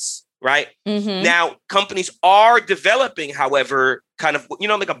hosts, right? Mm-hmm. Now, companies are developing, however, kind of,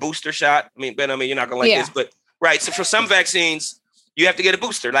 like a booster shot. I mean, Ben, you're not going to like this, but right. So for some vaccines, you have to get a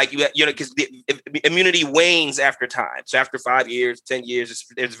booster, because the immunity wanes after time. So after 5 years, 10 years,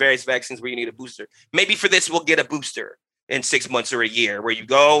 there's various vaccines where you need a booster. Maybe for this, we'll get a booster in 6 months or a year where you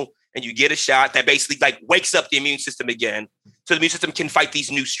go and you get a shot that basically wakes up the immune system again. So the immune system can fight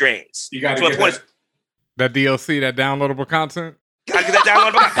these new strains. You got to get that DLC, that downloadable content. Gotta get that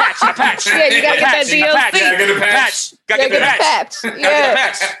downloadable patch. Yeah, you gotta get that DLC. Gotta get the patch. Gotta get the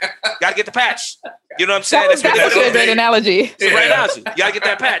patch. Gotta get the patch. You know what I'm saying? That's a great analogy. It's a great analogy. You gotta get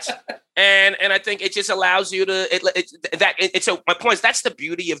that patch. And I think it just allows you to so my point is that's the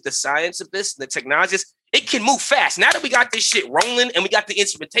beauty of the science of this, the technology. It can move fast. Now that we got this shit rolling and we got the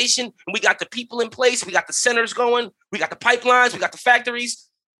instrumentation and we got the people in place, we got the centers going, we got the pipelines, we got the factories.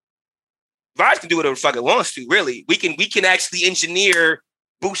 Virus can do whatever the fuck it wants to, really. We can actually engineer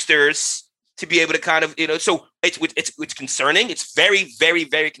boosters to be able to kind of, so it's concerning. It's very, very,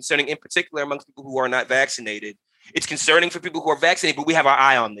 very concerning, in particular amongst people who are not vaccinated. It's concerning for people who are vaccinated, but we have our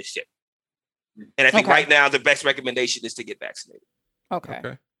eye on this shit. And I think right now the best recommendation is to get vaccinated.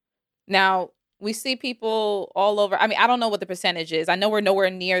 Okay. Now, we see people all over. I mean, I don't know what the percentage is. I know we're nowhere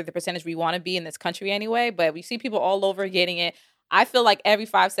near the percentage we want to be in this country anyway, but we see people all over getting it. I feel like every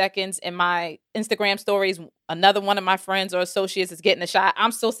 5 seconds in my Instagram stories, another one of my friends or associates is getting a shot.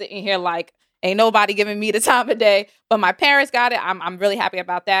 I'm still sitting here like, ain't nobody giving me the time of day. But my parents got it. I'm really happy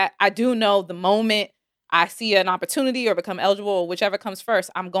about that. I do know the moment I see an opportunity or become eligible or whichever comes first,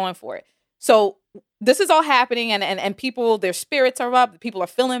 I'm going for it. So this is all happening and people, their spirits are up. People are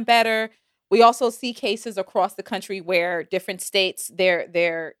feeling better. We also see cases across the country where different states,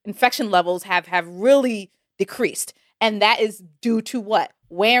 their infection levels have really decreased. And that is due to what?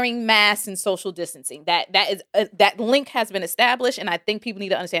 Wearing masks and social distancing. That link has been established, and I think people need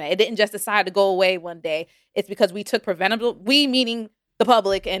to understand that. It didn't just decide to go away one day. It's because we took we meaning the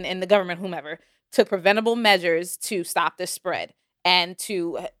public and the government, whomever, took preventable measures to stop this spread. And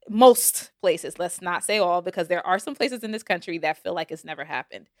to most places, let's not say all, because there are some places in this country that feel like it's never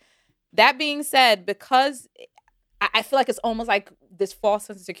happened. That being said, because I feel like it's almost like this false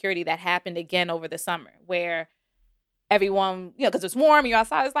sense of security that happened again over the summer, where everyone, because it's warm, you're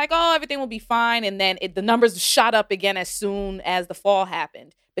outside, it's like, oh, everything will be fine. And then the numbers shot up again as soon as the fall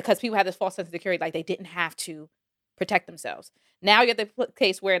happened because people had this false sense of security, like they didn't have to protect themselves. Now you get the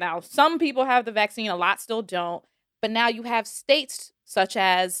case where now some people have the vaccine, a lot still don't. But now you have states such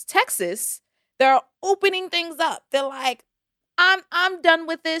as Texas, they're opening things up. They're like, I'm done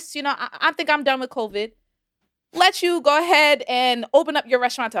with this. I think I'm done with COVID. Let you go ahead and open up your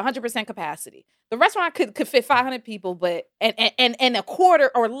restaurant to 100% capacity. The restaurant could fit 500 people, but and a quarter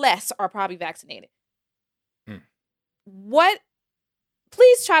or less are probably vaccinated. What?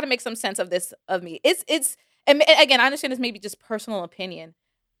 Please try to make some sense of this of me. It's and again, I understand this may be just personal opinion.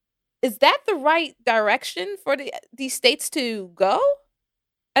 Is that the right direction for these states to go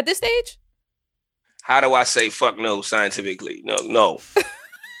at this stage? How do I say fuck no scientifically? No.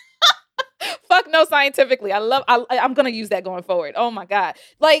 Fuck no scientifically. I'm going to use that going forward. Oh my God.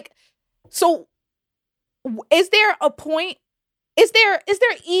 Like, so is there a point? Is there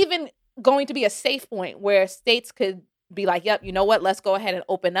even going to be a safe point where states could be like, yep, you know what? Let's go ahead and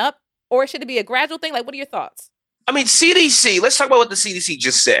open up. Or should it be a gradual thing? Like, what are your thoughts? I mean, CDC, let's talk about what the CDC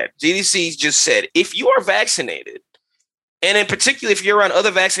just said. CDC just said, if you are vaccinated, and in particular, if you're around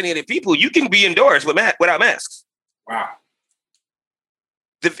other vaccinated people, you can be indoors without masks. Wow.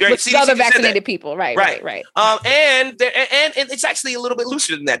 With other vaccinated people, right. And it's actually a little bit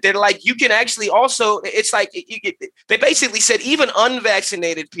looser than that. They're like, you can actually also, it's like, they basically said even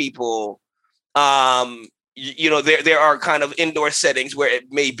unvaccinated people, there are kind of indoor settings where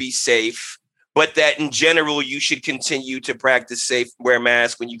it may be safe, but that in general, you should continue to practice safe, wear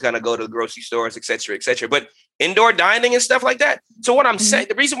masks when you kind of go to the grocery stores, et cetera, et cetera. But indoor dining and stuff like that. So what I'm saying,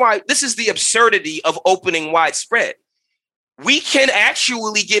 the reason why this is the absurdity of opening widespread. We can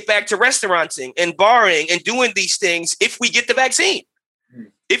actually get back to restauranting and barring and doing these things if we get the vaccine.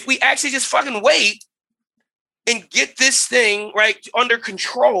 If we actually just fucking wait and get this thing right under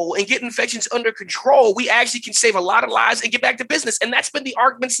control and get infections under control, we actually can save a lot of lives and get back to business. And that's been the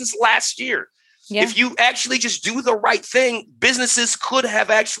argument since last year. Yeah. If you actually just do the right thing, businesses could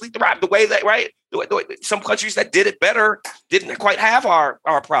have actually thrived the way that, right? Some countries that did it better didn't quite have our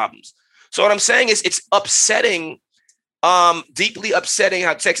problems. So what I'm saying is it's upsetting, deeply upsetting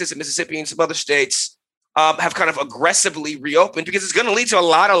how Texas and Mississippi and some other states have kind of aggressively reopened because it's going to lead to a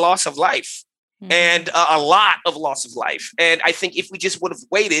lot of loss of life and a lot of loss of life. And I think if we just would have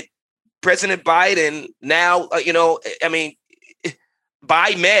waited, President Biden now,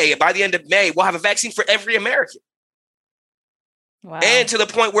 by the end of May, we'll have a vaccine for every American. Wow. And to the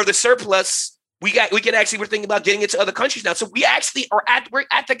point where the surplus, we're thinking about getting it to other countries now. So we actually we're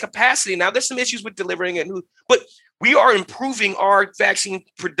at the capacity now. There's some issues with delivering it, but we are improving our vaccine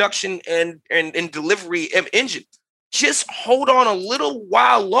production and delivery engine. Just hold on a little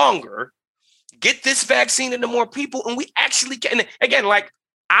while longer, get this vaccine into more people, and we actually can. Again, like,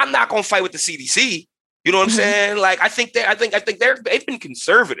 I'm not going to fight with the CDC. You know what I'm saying? Like, I think they've been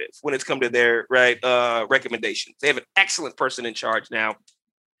conservative when it's come to their recommendations. They have an excellent person in charge now.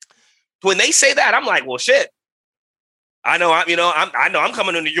 When they say that, I'm like, well, shit. I know I'm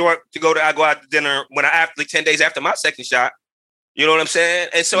coming to New York to go out to dinner when 10 days after my second shot. You know what I'm saying?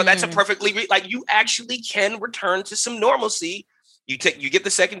 And so that's a perfectly you actually can return to some normalcy. You get the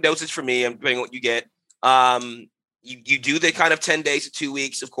second dosage for me, and depending on what you get. You do the kind of 10 days to 2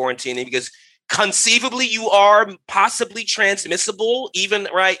 weeks of quarantining because conceivably you are possibly transmissible even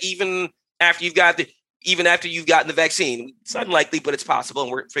after you've gotten the vaccine. It's unlikely, but it's possible,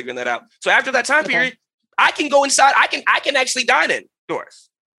 and we're figuring that out. So after that time period, I can go inside. I can actually dine indoors.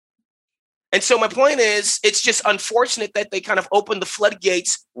 And so my point is, it's just unfortunate that they kind of opened the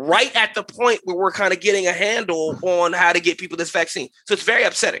floodgates right at the point where we're kind of getting a handle on how to get people this vaccine. So it's very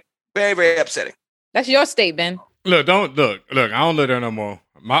upsetting. Very, very upsetting. That's your state, Ben. Look, I don't live there no more.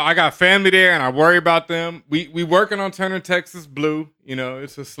 I got family there, and I worry about them. We working on turning Texas blue.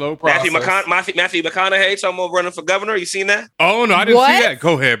 It's a slow process. Matthew McConaughey talking about running for governor. You seen that? Oh no, I didn't see that.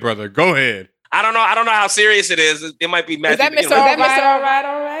 Go ahead, brother. Go ahead. I don't know how serious it is. It might be Matthew. Is that Mr.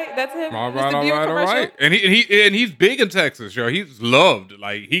 All right? That's him. All right. And he's big in Texas, yo. He's loved.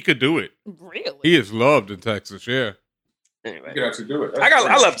 Like, he could do it. Really? He is loved in Texas, yeah. Anyway, you can actually do it.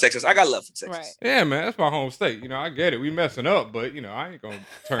 I love Texas. I got love for Texas. Right. Yeah, man, that's my home state. I get it. We messing up, but I ain't gonna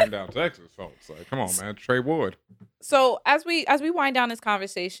turn down Texas, folks. Like, come on, man, Trey Ward. So as we wind down this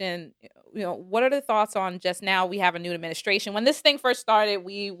conversation, what are the thoughts on just now? We have a new administration. When this thing first started,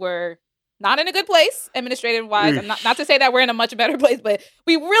 we were not in a good place, administrative wise. I'm not to say that we're in a much better place, but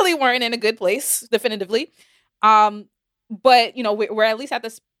we really weren't in a good place, definitively. But we're at least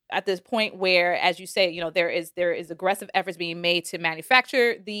at this point where, as you say, there is aggressive efforts being made to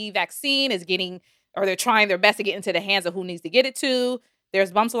manufacture the vaccine, is getting or they're trying their best to get into the hands of who needs to get it to.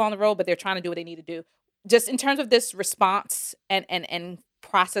 There's bumps along the road, but they're trying to do what they need to do. Just in terms of this response and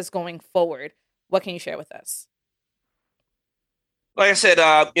process going forward, what can you share with us? Like I said,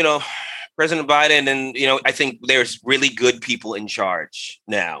 President Biden, and I think there's really good people in charge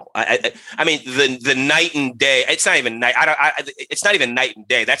now. I mean, the night and day. It's not even night. It's not even night and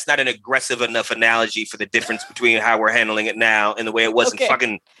day. That's not an aggressive enough analogy for the difference between how we're handling it now and the way it was in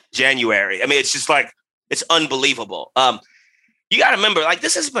fucking January. I mean, it's just like it's unbelievable. You got to remember, like,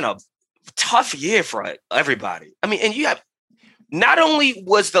 this has been a tough year for everybody. I mean, and you have. Not only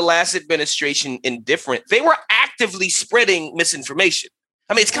was the last administration indifferent, they were actively spreading misinformation.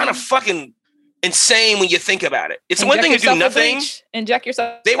 I mean, it's kind of fucking insane when you think about it. It's one thing to do nothing. Inject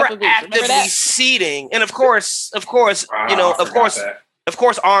yourself. They were actively seeding, and of course,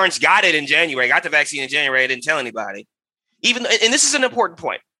 Orange got it in January. Got the vaccine in January. I didn't tell anybody. And this is an important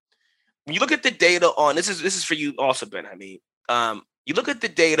point. When you look at the data on this is for you also, Benhameen. You look at the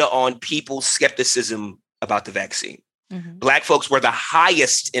data on people's skepticism about the vaccine. Mm-hmm. Black folks were the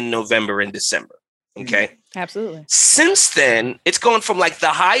highest in November and December. Okay. Mm-hmm. Absolutely. Since then, it's gone from like the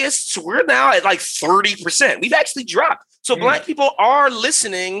highest. So we're now at like 30%. We've actually dropped. So Black people are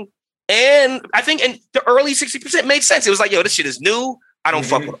listening. And I think in the early 60% made sense. It was like, yo, this shit is new. I don't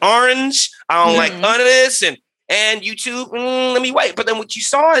fuck with Orange. I don't like none of this. And YouTube, let me wait. But then what you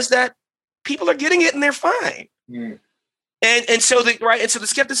saw is that people are getting it and they're fine. And so the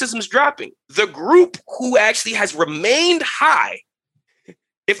skepticism is dropping. The group who actually has remained high,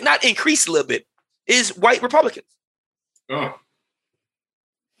 if not increased a little bit, is white Republicans. Oh.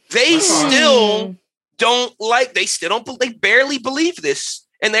 They still don't they barely believe this.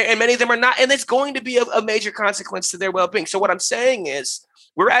 And many of them are not. And it's going to be a major consequence to their well-being. So what I'm saying is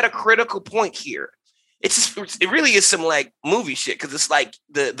we're at a critical point here. It really is some like movie shit, because it's like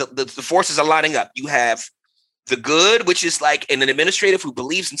the forces are lining up. You have the good, which is like an administrative who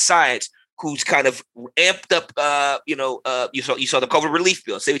believes in science, who's kind of amped up, you saw the COVID relief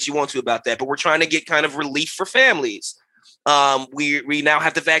bill. Say what you want to about that, but we're trying to get kind of relief for families. We now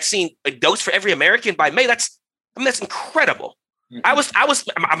have the vaccine, a dose for every American by May. That's incredible.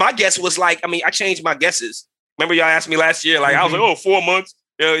 Mm-hmm. My guess was like, I changed my guesses. Remember y'all asked me last year, like I was like, 4 months.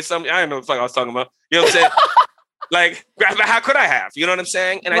 Something I don't know what the fuck I was talking about. You know what I'm saying? Like, how could I have? You know what I'm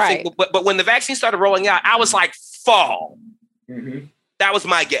saying? And I think, but when the vaccine started rolling out, I was like, fall. Mm-hmm. That was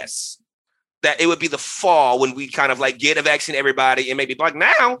my guess. That it would be the fall when we kind of like get a vaccine to everybody, and maybe like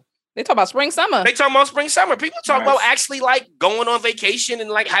now. They talk about spring, summer. People talk about actually like going on vacation and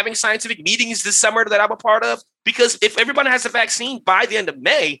like having scientific meetings this summer that I'm a part of. Because if everybody has a vaccine by the end of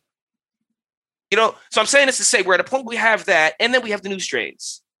May, so I'm saying this to say we're at a point we have that, and then we have the new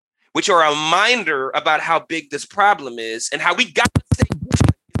strains, which are a reminder about how big this problem is and how we got to say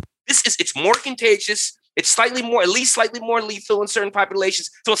it's more contagious. It's at least slightly more lethal in certain populations.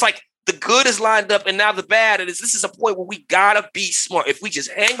 So it's like the good is lined up and now the bad. And this is a point where we gotta be smart. If we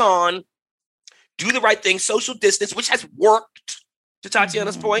just hang on, do the right thing, social distance, which has worked, to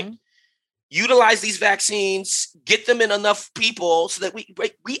Tatiana's point, utilize these vaccines, get them in enough people so that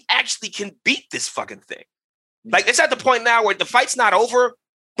we actually can beat this fucking thing. Like, it's at the point now where the fight's not over,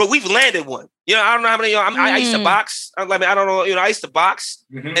 but we've landed one. I don't know how many. I used to box. I don't know. I used to box,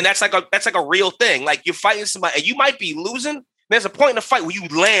 and that's like a real thing. Like, you're fighting somebody, and you might be losing. There's a point in the fight where you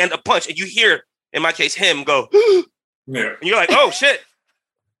land a punch, and you hear, in my case, him go, yeah, and you're like, oh shit,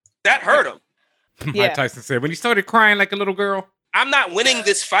 that hurt him. Mike Tyson said when he started crying like a little girl. I'm not winning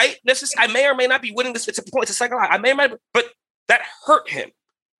this fight. I may or may not be winning this. It's a point. It's a psychological. I may or may not, but that hurt him.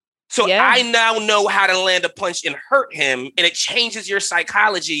 So I now know how to land a punch and hurt him, and it changes your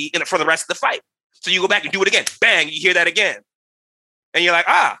psychology for the rest of the fight. So you go back and do it again. Bang, you hear that again. And you're like,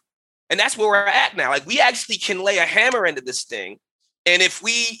 and that's where we're at now. Like, we actually can lay a hammer into this thing. And if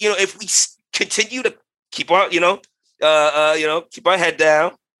we continue to keep our, keep our head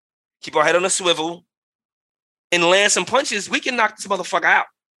down, keep our head on a swivel, and land some punches, we can knock this motherfucker out.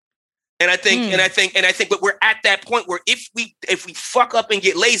 And I think, but we're at that point where if we fuck up and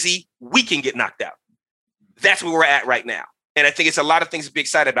get lazy, we can get knocked out. That's where we're at right now. And I think it's a lot of things to be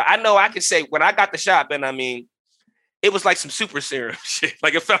excited about. I know I can say when I got the shot, and it was like some super serum shit.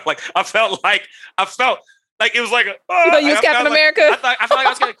 Like, I felt like it was like, you was Captain America. I felt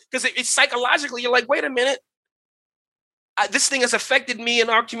like I was because it's psychologically, you're like, wait a minute. This thing has affected me and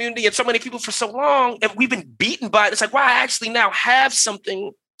our community and so many people for so long, and we've been beaten by it. It's like, wow, I actually now have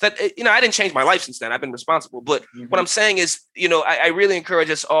something that, I didn't change my life since then. I've been responsible. But what I'm saying is, I really encourage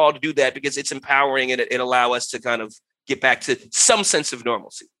us all to do that, because it's empowering and it allows us to kind of get back to some sense of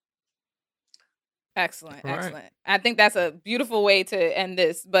normalcy. Excellent. I think that's a beautiful way to end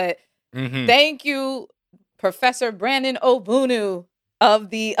this. But Mm-hmm. Thank you, Professor Brandon Ogbunu of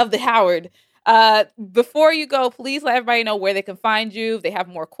the Howard. Before you go, please let everybody know where they can find you if they have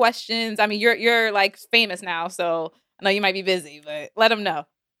more questions. I mean, you're like famous now, so I know you might be busy, but let them know.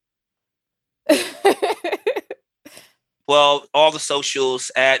 Well, all the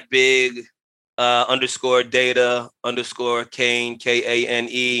socials at big _ data _ Kane,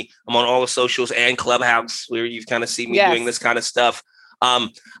 Kane. I'm on all the socials and Clubhouse, where you've kind of seen me doing this kind of stuff.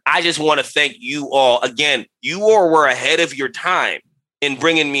 I just want to thank you all. Again, you all were ahead of your time in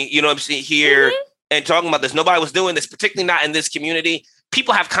bringing me, you know what I'm saying, here and talking about this. Nobody was doing this, particularly not in this community.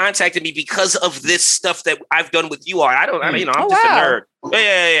 People have contacted me because of this stuff that I've done with you all. I'm just a nerd.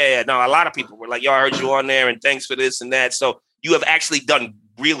 Yeah. No, a lot of people were like, y'all heard you on there and thanks for this and that. So you have actually done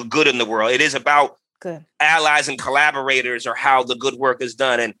real good in the world. It is about allies and collaborators or how the good work is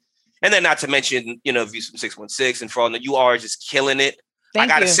done. And then not to mention, Views from 616 and ForAllNerds, you all are just killing it. I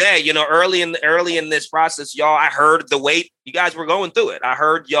gotta say, early in this process, y'all, I heard the weight. You guys were going through it. I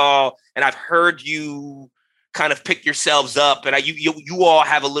heard y'all, and I've heard you kind of pick yourselves up, and you all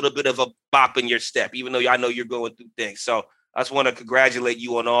have a little bit of a bop in your step, even though I know you're going through things. So I just want to congratulate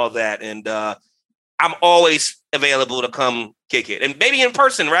you on all that, and I'm always available to come kick it, and maybe in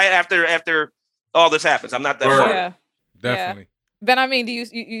person, right after all this happens. I'm not that far. Yeah, definitely. Benhameen,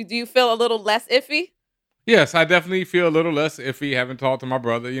 do you feel a little less iffy? Yes, I definitely feel a little less iffy having talked to my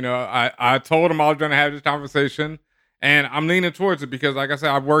brother. I told him I was going to have this conversation, and I'm leaning towards it because, like I said,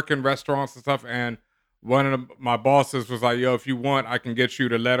 I work in restaurants and stuff, and one of my bosses was like, yo, if you want, I can get you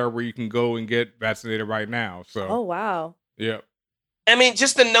the letter where you can go and get vaccinated right now. So, oh, wow. Yeah. I mean,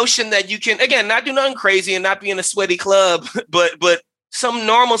 just the notion that you can, again, not do nothing crazy and not be in a sweaty club, but some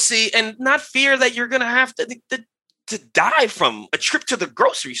normalcy and not fear that you're going to have to die from a trip to the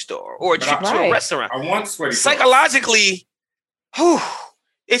grocery store or a trip to a restaurant. I want sweaty. Psychologically,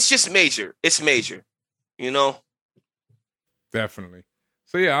 it's just major. It's major, Definitely.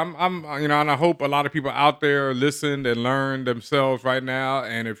 So yeah, I'm and I hope a lot of people out there listened and learned themselves right now.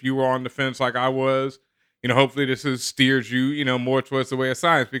 And if you were on the fence like I was, hopefully this has steered you, more towards the way of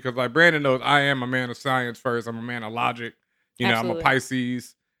science. Because like Brandon knows, I am a man of science first. I'm a man of logic. I'm a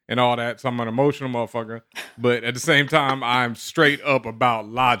Pisces and all that. So I'm an emotional motherfucker. But at the same time, I'm straight up about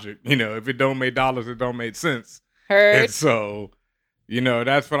logic. If it don't make dollars, it don't make sense. Heard. And so,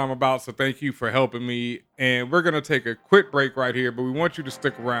 that's what I'm about. So thank you for helping me. And we're going to take a quick break right here, but we want you to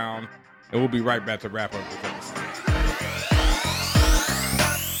stick around and we'll be right back to wrap up this episode.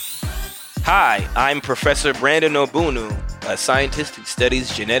 Hi, I'm Professor Brandon Ogbunu, a scientist who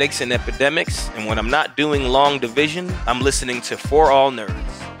studies genetics and epidemics. And when I'm not doing long division, I'm listening to ForAllNerds.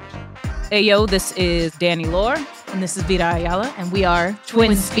 Hey, yo, this is Danny Lore, and this is Vida Ayala, and we are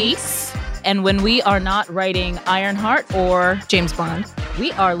Twin Speaks. And when we are not writing Ironheart or James Bond,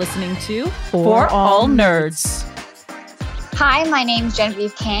 we are listening to ForAllNerds. Hi, my name's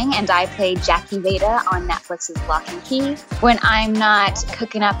Genevieve Kang, and I play Jackie Veda on Netflix's Lock and Key. When I'm not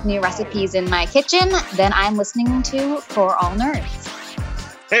cooking up new recipes in my kitchen, then I'm listening to ForAllNerds.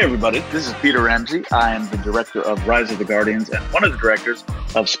 Hey everybody, this is Peter Ramsey. I am the director of Rise of the Guardians and one of the directors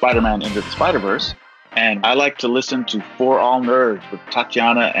of Spider-Man Into the Spider-Verse. And I like to listen to ForAllNerds with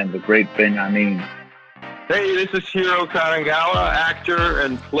Tatiana and the great Benhameen. Hey, this is Hiro Kanagawa, actor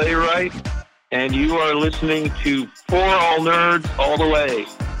and playwright, and you are listening to ForAllNerds all the way.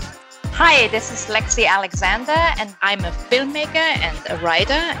 Hi, this is Lexi Alexander, and I'm a filmmaker and a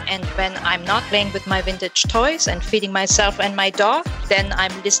writer. And when I'm not playing with my vintage toys and feeding myself and my dog, then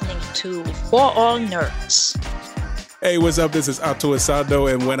I'm listening to ForAllNerds. Hey, what's up? This is Ato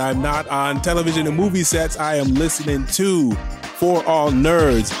Asado, and when I'm not on television and movie sets, I am listening to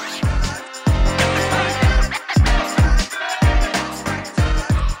ForAllNerds.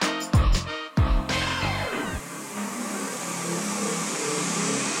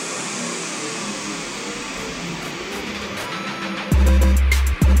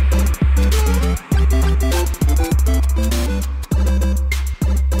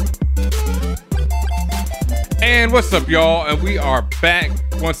 And what's up, y'all? And we are back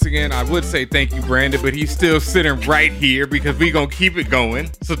once again. I would say thank you, Brandon, but he's still sitting right here because we gonna keep it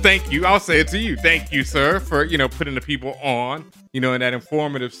going. So thank you. I'll say it to you. Thank you, sir, for putting the people on, in that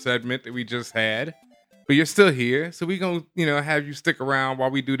informative segment that we just had. But you're still here, so we gonna have you stick around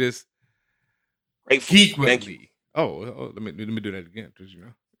while we do this. Geekquently. Thank you. Oh, let me do that again, because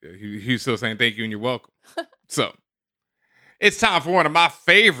he's still saying thank you and you're welcome. So it's time for one of my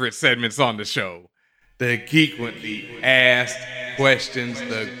favorite segments on the show. The Geekquently Asked Questions.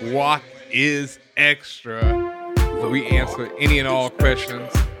 The guac is extra. So we answer any and all questions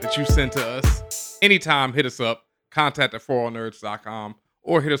that you send to us. Anytime, hit us up. Contact@forallnerds.com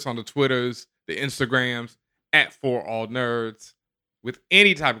or hit us on the Twitters, the Instagrams, at ForAllNerds with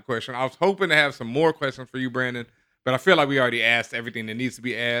any type of question. I was hoping to have some more questions for you, Brandon, but I feel like we already asked everything that needs to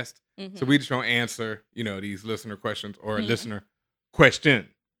be asked. So we just don't answer, these listener questions or a listener question.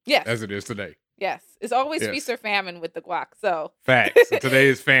 Yes. As it is today. Yes. It's always feast or famine with the guac. So facts. So today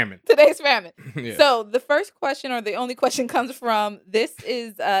is famine. Today's famine. Yes. So the first question, or the only question, comes from this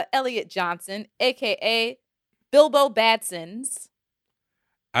is Elliot Johnson, aka Bilbo Badsons.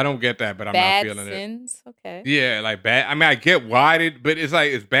 I don't get that, but I'm not feeling it. Badsons. Okay. Yeah, like bad. I mean, I get why but it's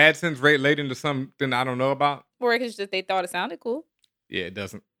like, is Badsons related to something I don't know about? Or it's just they thought it sounded cool. Yeah, it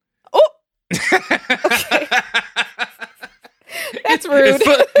doesn't. Oh. Okay. That's rude.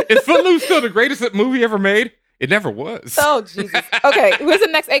 Is Footloose still the greatest movie ever made? It never was. Oh, Jesus. Okay, who's the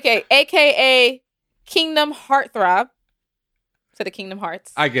next AKA? AKA Kingdom Heartthrob. So the Kingdom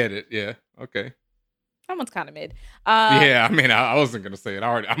Hearts. I get it. Yeah. Okay. That one's kind of mid. Yeah, I mean, I wasn't going to say it.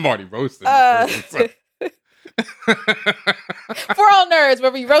 I'm already roasted. For all nerds,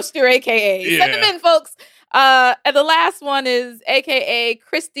 where we roast your AKA. Yeah. Send them in, folks. And the last one is AKA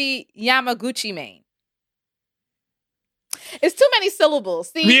Christy Yamaguchi Main. It's too many syllables.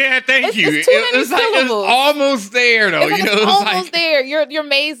 See? Yeah, thank you. It's too many syllables. It's almost there, though. It's almost there. You're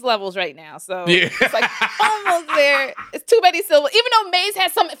Maze levels right now, so it's like almost there. It's too many syllables. Even though Maze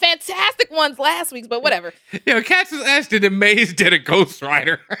had some fantastic ones last week, but whatever. Cats was asked if Maze did a Ghost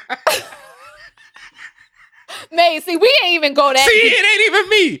Rider. Maze, see, we ain't even go that deep. It ain't even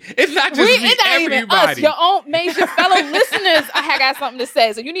me. It's not just me. It's not everybody. Even us. Your own Maze, your fellow listeners. I got something to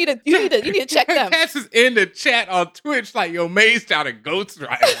say, so you need to check them. Cats is in the chat on Twitch like, yo, Maze got a Ghost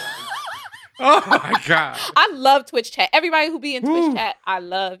Rider. Oh my God. I love Twitch chat. Everybody who be in Twitch chat, I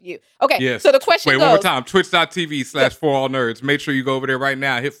love you. Okay, yes. So the question goes. One more time. Twitch.tv/ForAllNerds. Make sure you go over there right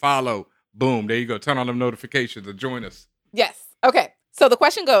now. Hit follow. Boom. There you go. Turn on them notifications and join us. Yes. Okay. So the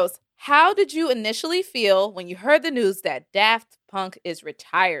question goes, how did you initially feel when you heard the news that Daft Punk is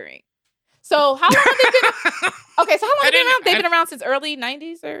retiring? So how long have they been? Okay, so how long have they been around? They've been around since early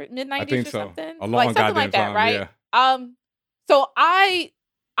 90s or mid 90s I think or so. something? A long something like that, time, right? Yeah. So I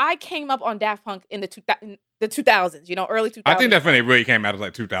came up on Daft Punk in the 2000s, early 2000s. I think that's when they really came out as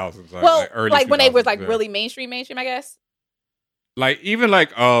like 2000s. Early when they was yeah. really mainstream, I guess. Even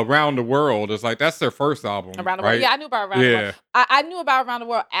Around the World is that's their first album. Around the right? World. Yeah, I knew about Around the World. I knew about Around the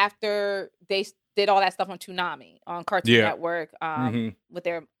World after they did all that stuff on Toonami, on Cartoon Network, with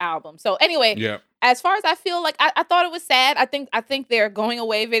their album. So anyway, as far as I feel, I thought it was sad. I think their going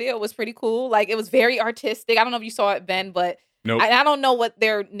away video was pretty cool. It was very artistic. I don't know if you saw it, Ben, but nope. I don't know what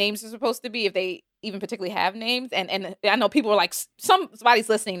their names are supposed to be, if they even particularly have names. And I know people are like, somebody's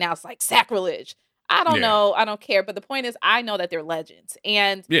listening now. It's like sacrilege. I don't know. I don't care. But the point is, I know that they're legends.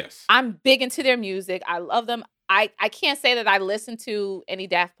 And I'm big into their music. I love them. I can't say that I listened to any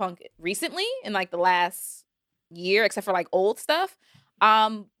Daft Punk recently in the last year, except for old stuff.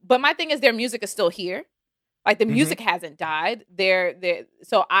 But my thing is their music is still here. The music hasn't died.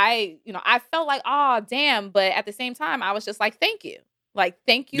 So I felt like, oh, damn. But at the same time, I was just like, thank you.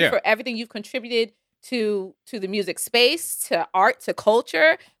 Thank you for everything you've contributed to the music space, to art, to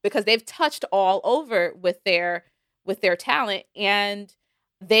culture, because they've touched all over with their talent, and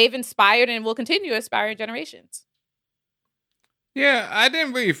they've inspired and will continue to inspire generations. Yeah, I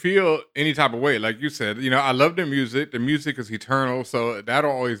didn't really feel any type of way. Like you said, I love their music. The music is eternal, so that'll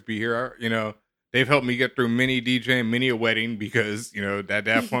always be here. They've helped me get through many DJing, many a wedding, because, that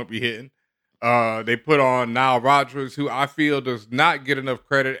Daft Punk be hitting. They put on Nile Rodgers, who I feel does not get enough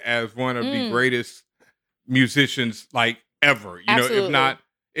credit as one of the greatest musicians ever.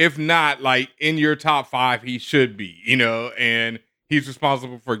 If not in your top 5, he should be. And he's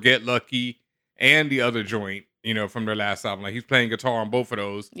responsible for Get Lucky and the other joint, from their last album. He's playing guitar on both of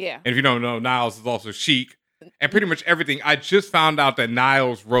those. Yeah. And if you don't know, Niles is also Chic and pretty much everything. I just found out that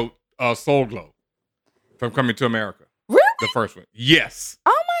Niles wrote Soul Glow from Coming to America. Really? The first one. Yes.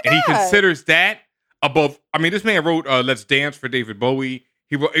 Oh my God. And he considers that above. I mean, this man wrote Let's Dance for David Bowie.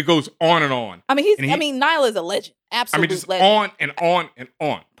 It goes on and on. I mean, Niall is a legend. Absolute just legend. on and on and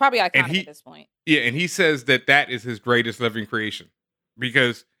on. Probably iconic at this point. Yeah, and he says that is his greatest living creation,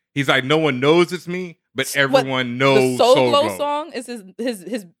 because he's like, no one knows it's me, but everyone knows the Soul Glow Glow song is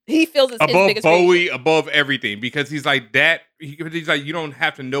his he feels it's above his biggest Bowie, creation. above everything, because he's like that. He's like, you don't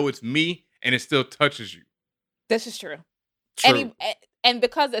have to know it's me, and it still touches you. This is true. True. And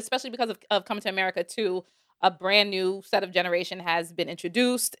especially because of Coming to America too, a brand new set of generation has been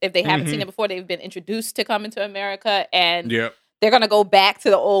introduced. If they haven't seen it before, they've been introduced to Coming to America, and they're gonna go back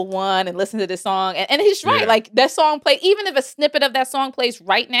to the old one and listen to this song. And he's right. That song played, even if a snippet of that song plays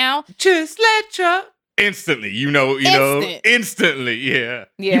right now, just let you. instantly, instantly, yeah.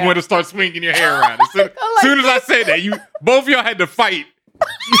 Yeah. You want to start swinging your hair around. As soon as I said that, both of y'all had to fight.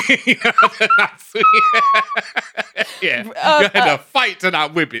 Yeah, you had to fight to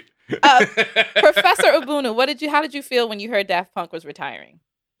not whip it. Professor Ogbunu, how did you feel when you heard Daft Punk was retiring?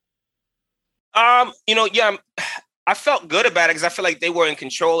 I felt good about it because I feel like they were in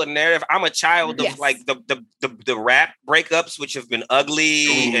control of the narrative. I'm a child of like the rap breakups, which have been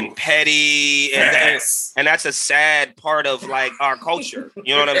ugly and petty, and that's a sad part of like our culture.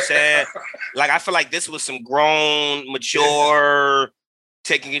 You know what I'm saying? Like I feel like this was some grown, mature,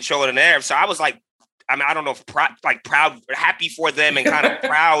 taking control of the narrative. So I was like, I don't know if proud, happy for them and kind of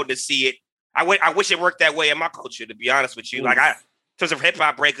proud to see it. I wish it worked that way in my culture, to be honest with you. Like in terms of hip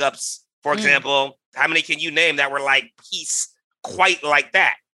hop breakups, for example, how many can you name that were like peace quite like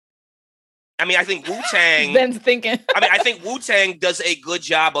that? I mean, I think Wu-Tang. Ben's thinking. I think Wu-Tang does a good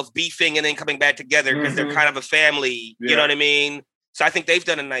job of beefing and then coming back together because they're kind of a family. Yeah. You know what I mean? So I think they've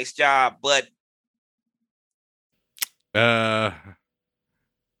done a nice job, but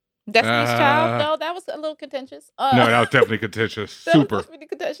Destiny's Child, no, that was a little contentious. No, that was definitely contentious. Super. Was really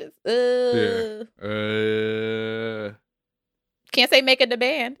contentious. Can't say making the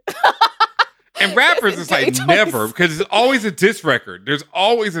band. And rappers, it's like never, because it's always a diss record. There's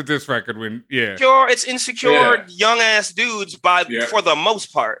always a diss record when, it's insecure young ass dudes for the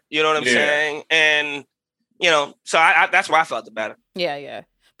most part. You know what I'm saying? And so I that's why I felt about it. Yeah.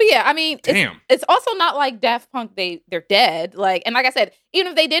 But yeah, I mean, it's also not like Daft Punk, they're dead. Like, and like I said,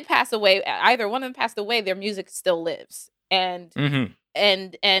 even if they did pass away, either one of them passed away, their music still lives. And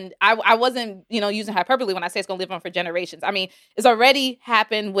and I wasn't, using hyperbole when I say it's gonna live on for generations. I mean, it's already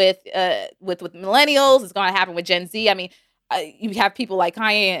happened with millennials, it's gonna happen with Gen Z. I mean, you have people like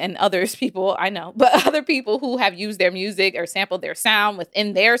Kanye and others people, I know, but other people who have used their music or sampled their sound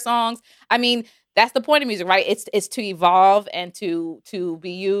within their songs. I mean, that's the point of music, right? It's to evolve and to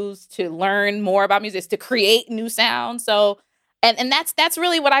be used to learn more about music, it's to create new sounds. So, and that's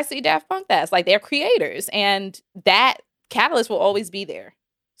really what I see Daft Punk as. Like, they're creators, and that catalyst will always be there.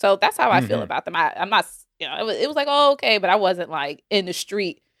 So that's how I feel about them. I'm not, it was like, oh, okay, but I wasn't like in the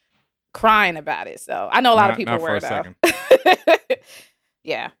street crying about it. So I know a lot of people were though.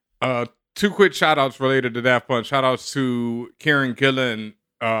 Yeah. 2 quick shout outs related to Daft Punk. Shout outs to Kieran Gillen,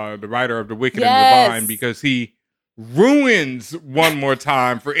 the writer of The Wicked and Divine, because he ruins One More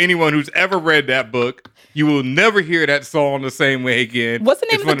Time for anyone who's ever read that book. You will never hear that song the same way again. What's the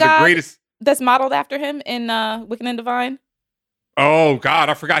name of the guy that's modeled after him in Wicked and Divine? Oh God,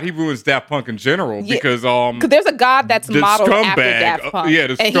 I forgot he ruins Daft Punk in general because there's a god that's modeled after Daft Punk. He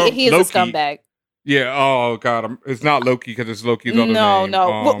is Loki. A scumbag. Yeah. Oh God, it's not Loki because it's Loki's other name. No.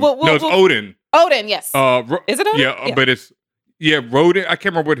 It's Odin. Odin, yes. Is it Odin? Yeah, but it's Rodin. I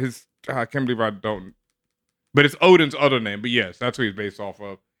can't remember what his. I can't believe I don't. But it's Odin's other name. But yes, that's who he's based off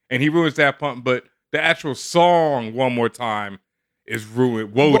of. And he ruins Daft Punk. But the actual song "One More Time" is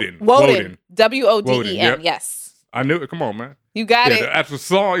ruined. Woden. Woden. Woden. Yep. Yes. I knew it. Come on, man. You got it. The actual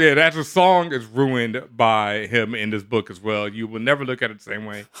song is ruined by him in this book as well. You will never look at it the same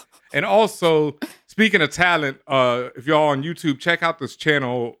way. And also, speaking of talent, if y'all on YouTube, check out this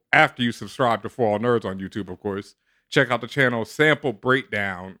channel after you subscribe to For All Nerds on YouTube, of course. Check out the channel Sample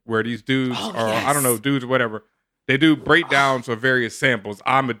Breakdown, where these dudes I don't know, dudes or whatever, they do breakdowns of various samples.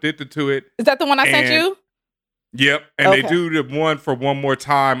 I'm addicted to it. Is that the one I sent you? Yep. And they do the one for One More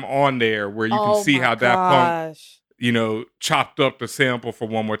Time on there where you can see how Daft Punk, chopped up the sample for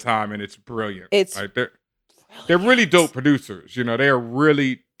One More Time, and it's brilliant. It's like they're really dope producers. They are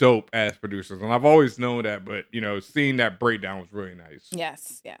really dope ass producers, and I've always known that. But seeing that breakdown was really nice.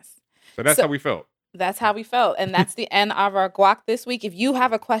 Yes. So that's how we felt. That's how we felt, and that's the end of our guac this week. If you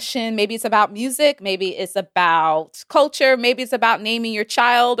have a question, maybe it's about music, maybe it's about culture, maybe it's about naming your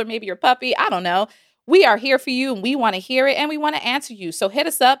child or maybe your puppy. I don't know. We are here for you, and we want to hear it, and we want to answer you. So hit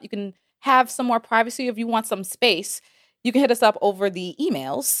us up. You can have some more privacy if you want some space. You can hit us up over the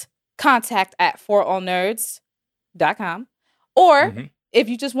emails, contact@forallnerds.com. Or if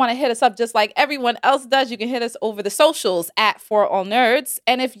you just want to hit us up just like everyone else does, you can hit us over the socials @ForAllNerds.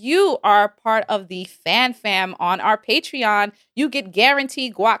 And if you are part of the fan fam on our Patreon, you get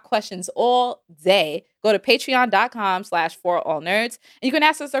guaranteed guac questions all day. Go to patreon.com/ForAllNerds. And you can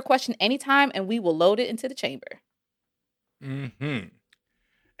ask us our question anytime, and we will load it into the chamber.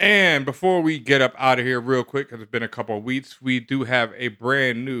 And before we get up out of here real quick, because it's been a couple of weeks, we do have a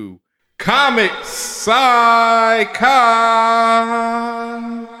brand new Comic Psych.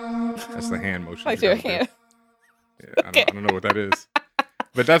 That's the hand motion. Like your hand. Yeah, I don't know what that is.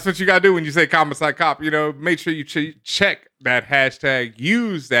 But that's what you got to do when you say Comic Psych Cop. Make sure you check that hashtag,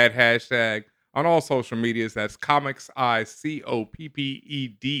 use that hashtag on all social medias. That's Comics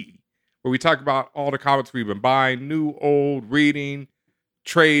COPPED, where we talk about all the comics we've been buying, new, old, reading,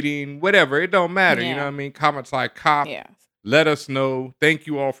 trading, whatever. It don't matter. You know what I mean? Comics Cop. Yeah. Let us know. Thank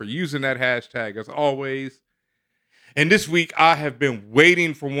you all for using that hashtag as always. And this week, I have been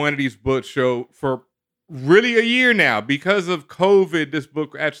waiting for one of these books for really a year now. Because of COVID, this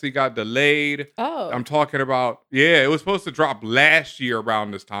book actually got delayed. Oh. I'm talking about, it was supposed to drop last year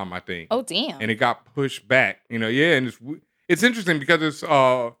around this time, I think. Oh, damn. And it got pushed back. And it's interesting because it's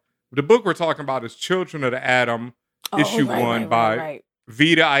the book we're talking about is Children of the Atom, issue 1 by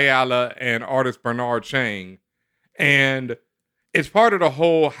Vita Ayala and artist Bernard Chang. And it's part of the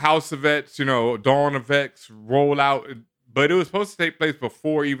whole House of X, Dawn of X rollout, but it was supposed to take place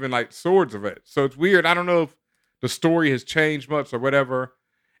before even like Swords of X. So it's weird. I don't know if the story has changed much or whatever.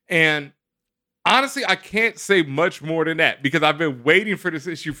 And honestly, I can't say much more than that because I've been waiting for this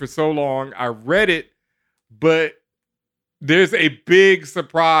issue for so long. I read it, but there's a big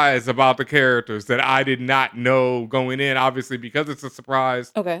surprise about the characters that I did not know going in. Obviously, because it's a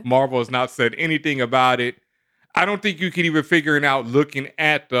surprise, Marvel has not said anything about it. I don't think you can even figure it out looking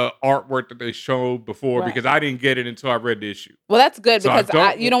at the artwork that they showed before because I didn't get it until I read the issue. Well, that's good because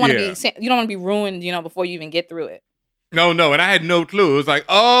you don't want to be ruined, before you even get through it. No, and I had no clue. It was like,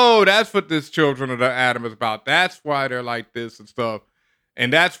 oh, that's what this Children of the Atom is about. That's why they're like this and stuff.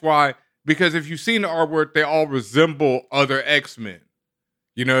 And that's why, because if you've seen the artwork, they all resemble other X-Men.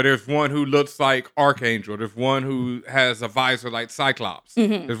 There's one who looks like Archangel. There's one who has a visor like Cyclops.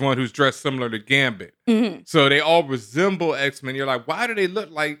 Mm-hmm. There's one who's dressed similar to Gambit. Mm-hmm. So they all resemble X-Men. You're like, why do they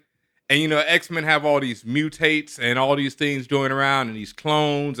look like... And, X-Men have all these mutates and all these things going around and these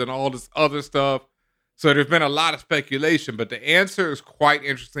clones and all this other stuff. So there's been a lot of speculation, but the answer is quite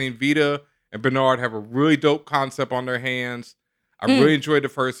interesting. Vita and Bernard have a really dope concept on their hands. I really enjoyed the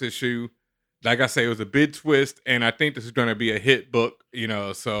first issue. Like I say, it was a big twist, and I think this is going to be a hit book,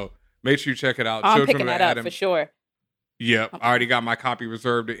 so make sure you check it out. I'm picking that up for sure. Yep, I already got my copy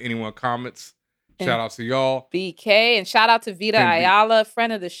reserved to anyone comments. Shout out to y'all. BK, and shout out to Vita Ayala,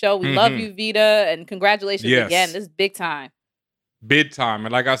 friend of the show. We love you, Vita, and congratulations again. This is big time. Big time.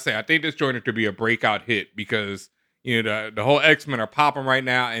 And like I say, I think this joint to be a breakout hit because, the whole X-Men are popping right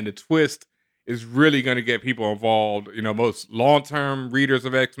now, and the twist is really going to get people involved, most long-term readers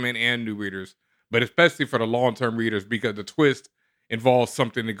of X-Men and new readers, but especially for the long-term readers because the twist involves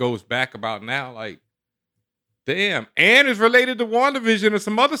something that goes back about now, like, damn, and is related to WandaVision and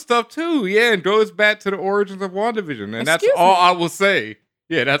some other stuff too. Yeah, and goes back to the origins of WandaVision, and that's all I will say.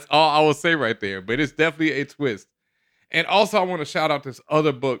 Yeah, that's all I will say right there, but it's definitely a twist. And also, I want to shout out this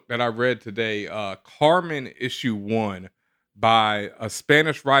other book that I read today, Carmen issue 1 by a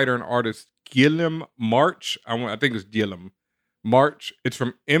Spanish writer and artist, Guillem March. I think it's Guillem March. It's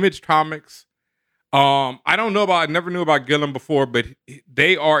from Image Comics. I never knew about Guillem before, but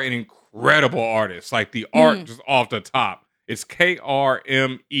they are an incredible artist. Like the art just off the top. It's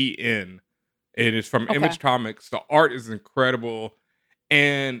Krmen. It is from Image Comics. The art is incredible.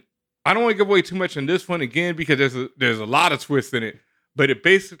 And I don't want to give away too much on this one again because there's a lot of twists in it, but it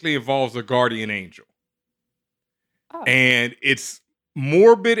basically involves a guardian angel. Oh. And it's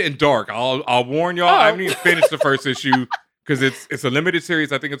morbid and dark. I'll warn y'all. I haven't even finished the first issue because it's a limited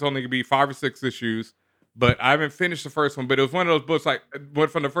series. I think it's only gonna be 5 or 6 issues, but I haven't finished the first one. But it was one of those books like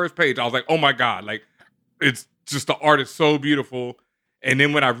from the first page, I was like, oh my god, like it's just the art is so beautiful. And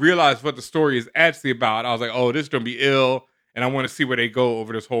then when I realized what the story is actually about, I was like, oh, this is gonna be ill, and I want to see where they go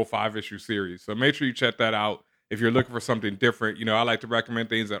over this whole 5-issue series. So make sure you check that out if you're looking for something different. I like to recommend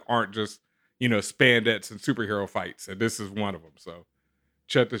things that aren't just spandex and superhero fights, and this is one of them. So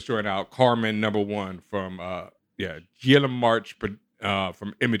check this joint out, Carmen #1 from Guillem March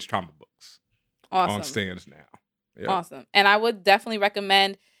from Image Comic Books. Awesome. On stands now. Yep. Awesome. And I would definitely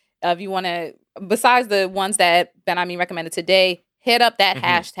recommend if you want to, besides the ones that Benhameen recommended today, hit up that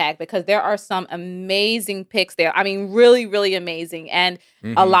hashtag because there are some amazing picks there. I mean, really, really amazing. And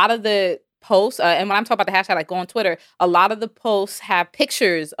a lot of the posts, and when I'm talking about the hashtag, like go on Twitter, a lot of the posts have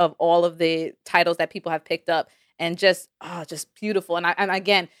pictures of all of the titles that people have picked up. And just beautiful. And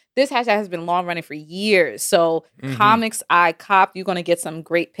again, this hashtag has been long running for years. So Comics I Cop, you're going to get some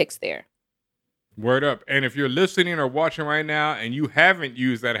great picks there. Word up. And if you're listening or watching right now and you haven't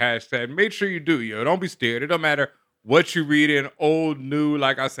used that hashtag, make sure you do. Don't be scared. It don't matter what you read in, old, new.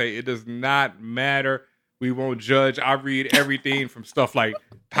 Like I say, it does not matter. We won't judge. I read everything from stuff like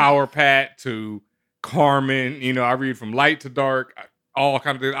Power Pat to Carmen. I read from light to dark, all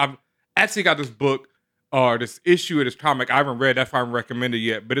kinds of things. I've actually got this book. This issue of this comic I haven't read. That's why I haven't recommended it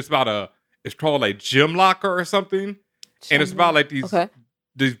yet. But it's called a gym locker or something. And it's about like these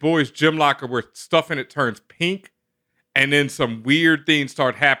these boys' gym locker where stuff in it turns pink, and then some weird things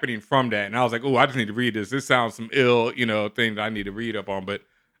start happening from that. And I was like, oh, I just need to read this. This sounds some ill, thing that I need to read up on. But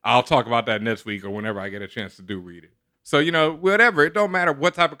I'll talk about that next week or whenever I get a chance to read it. So, whatever. It don't matter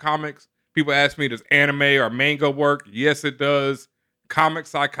what type of comics. People ask me, does anime or manga work? Yes, it does.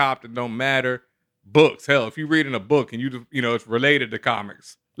 Comics I copped, it don't matter. Books, hell, if you're reading a book and it's related to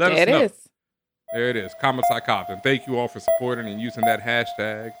comics, let us know. There it is. Comics I copped. And thank you all for supporting and using that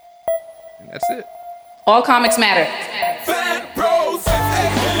hashtag. And that's it. All comics matter. Fan Bros.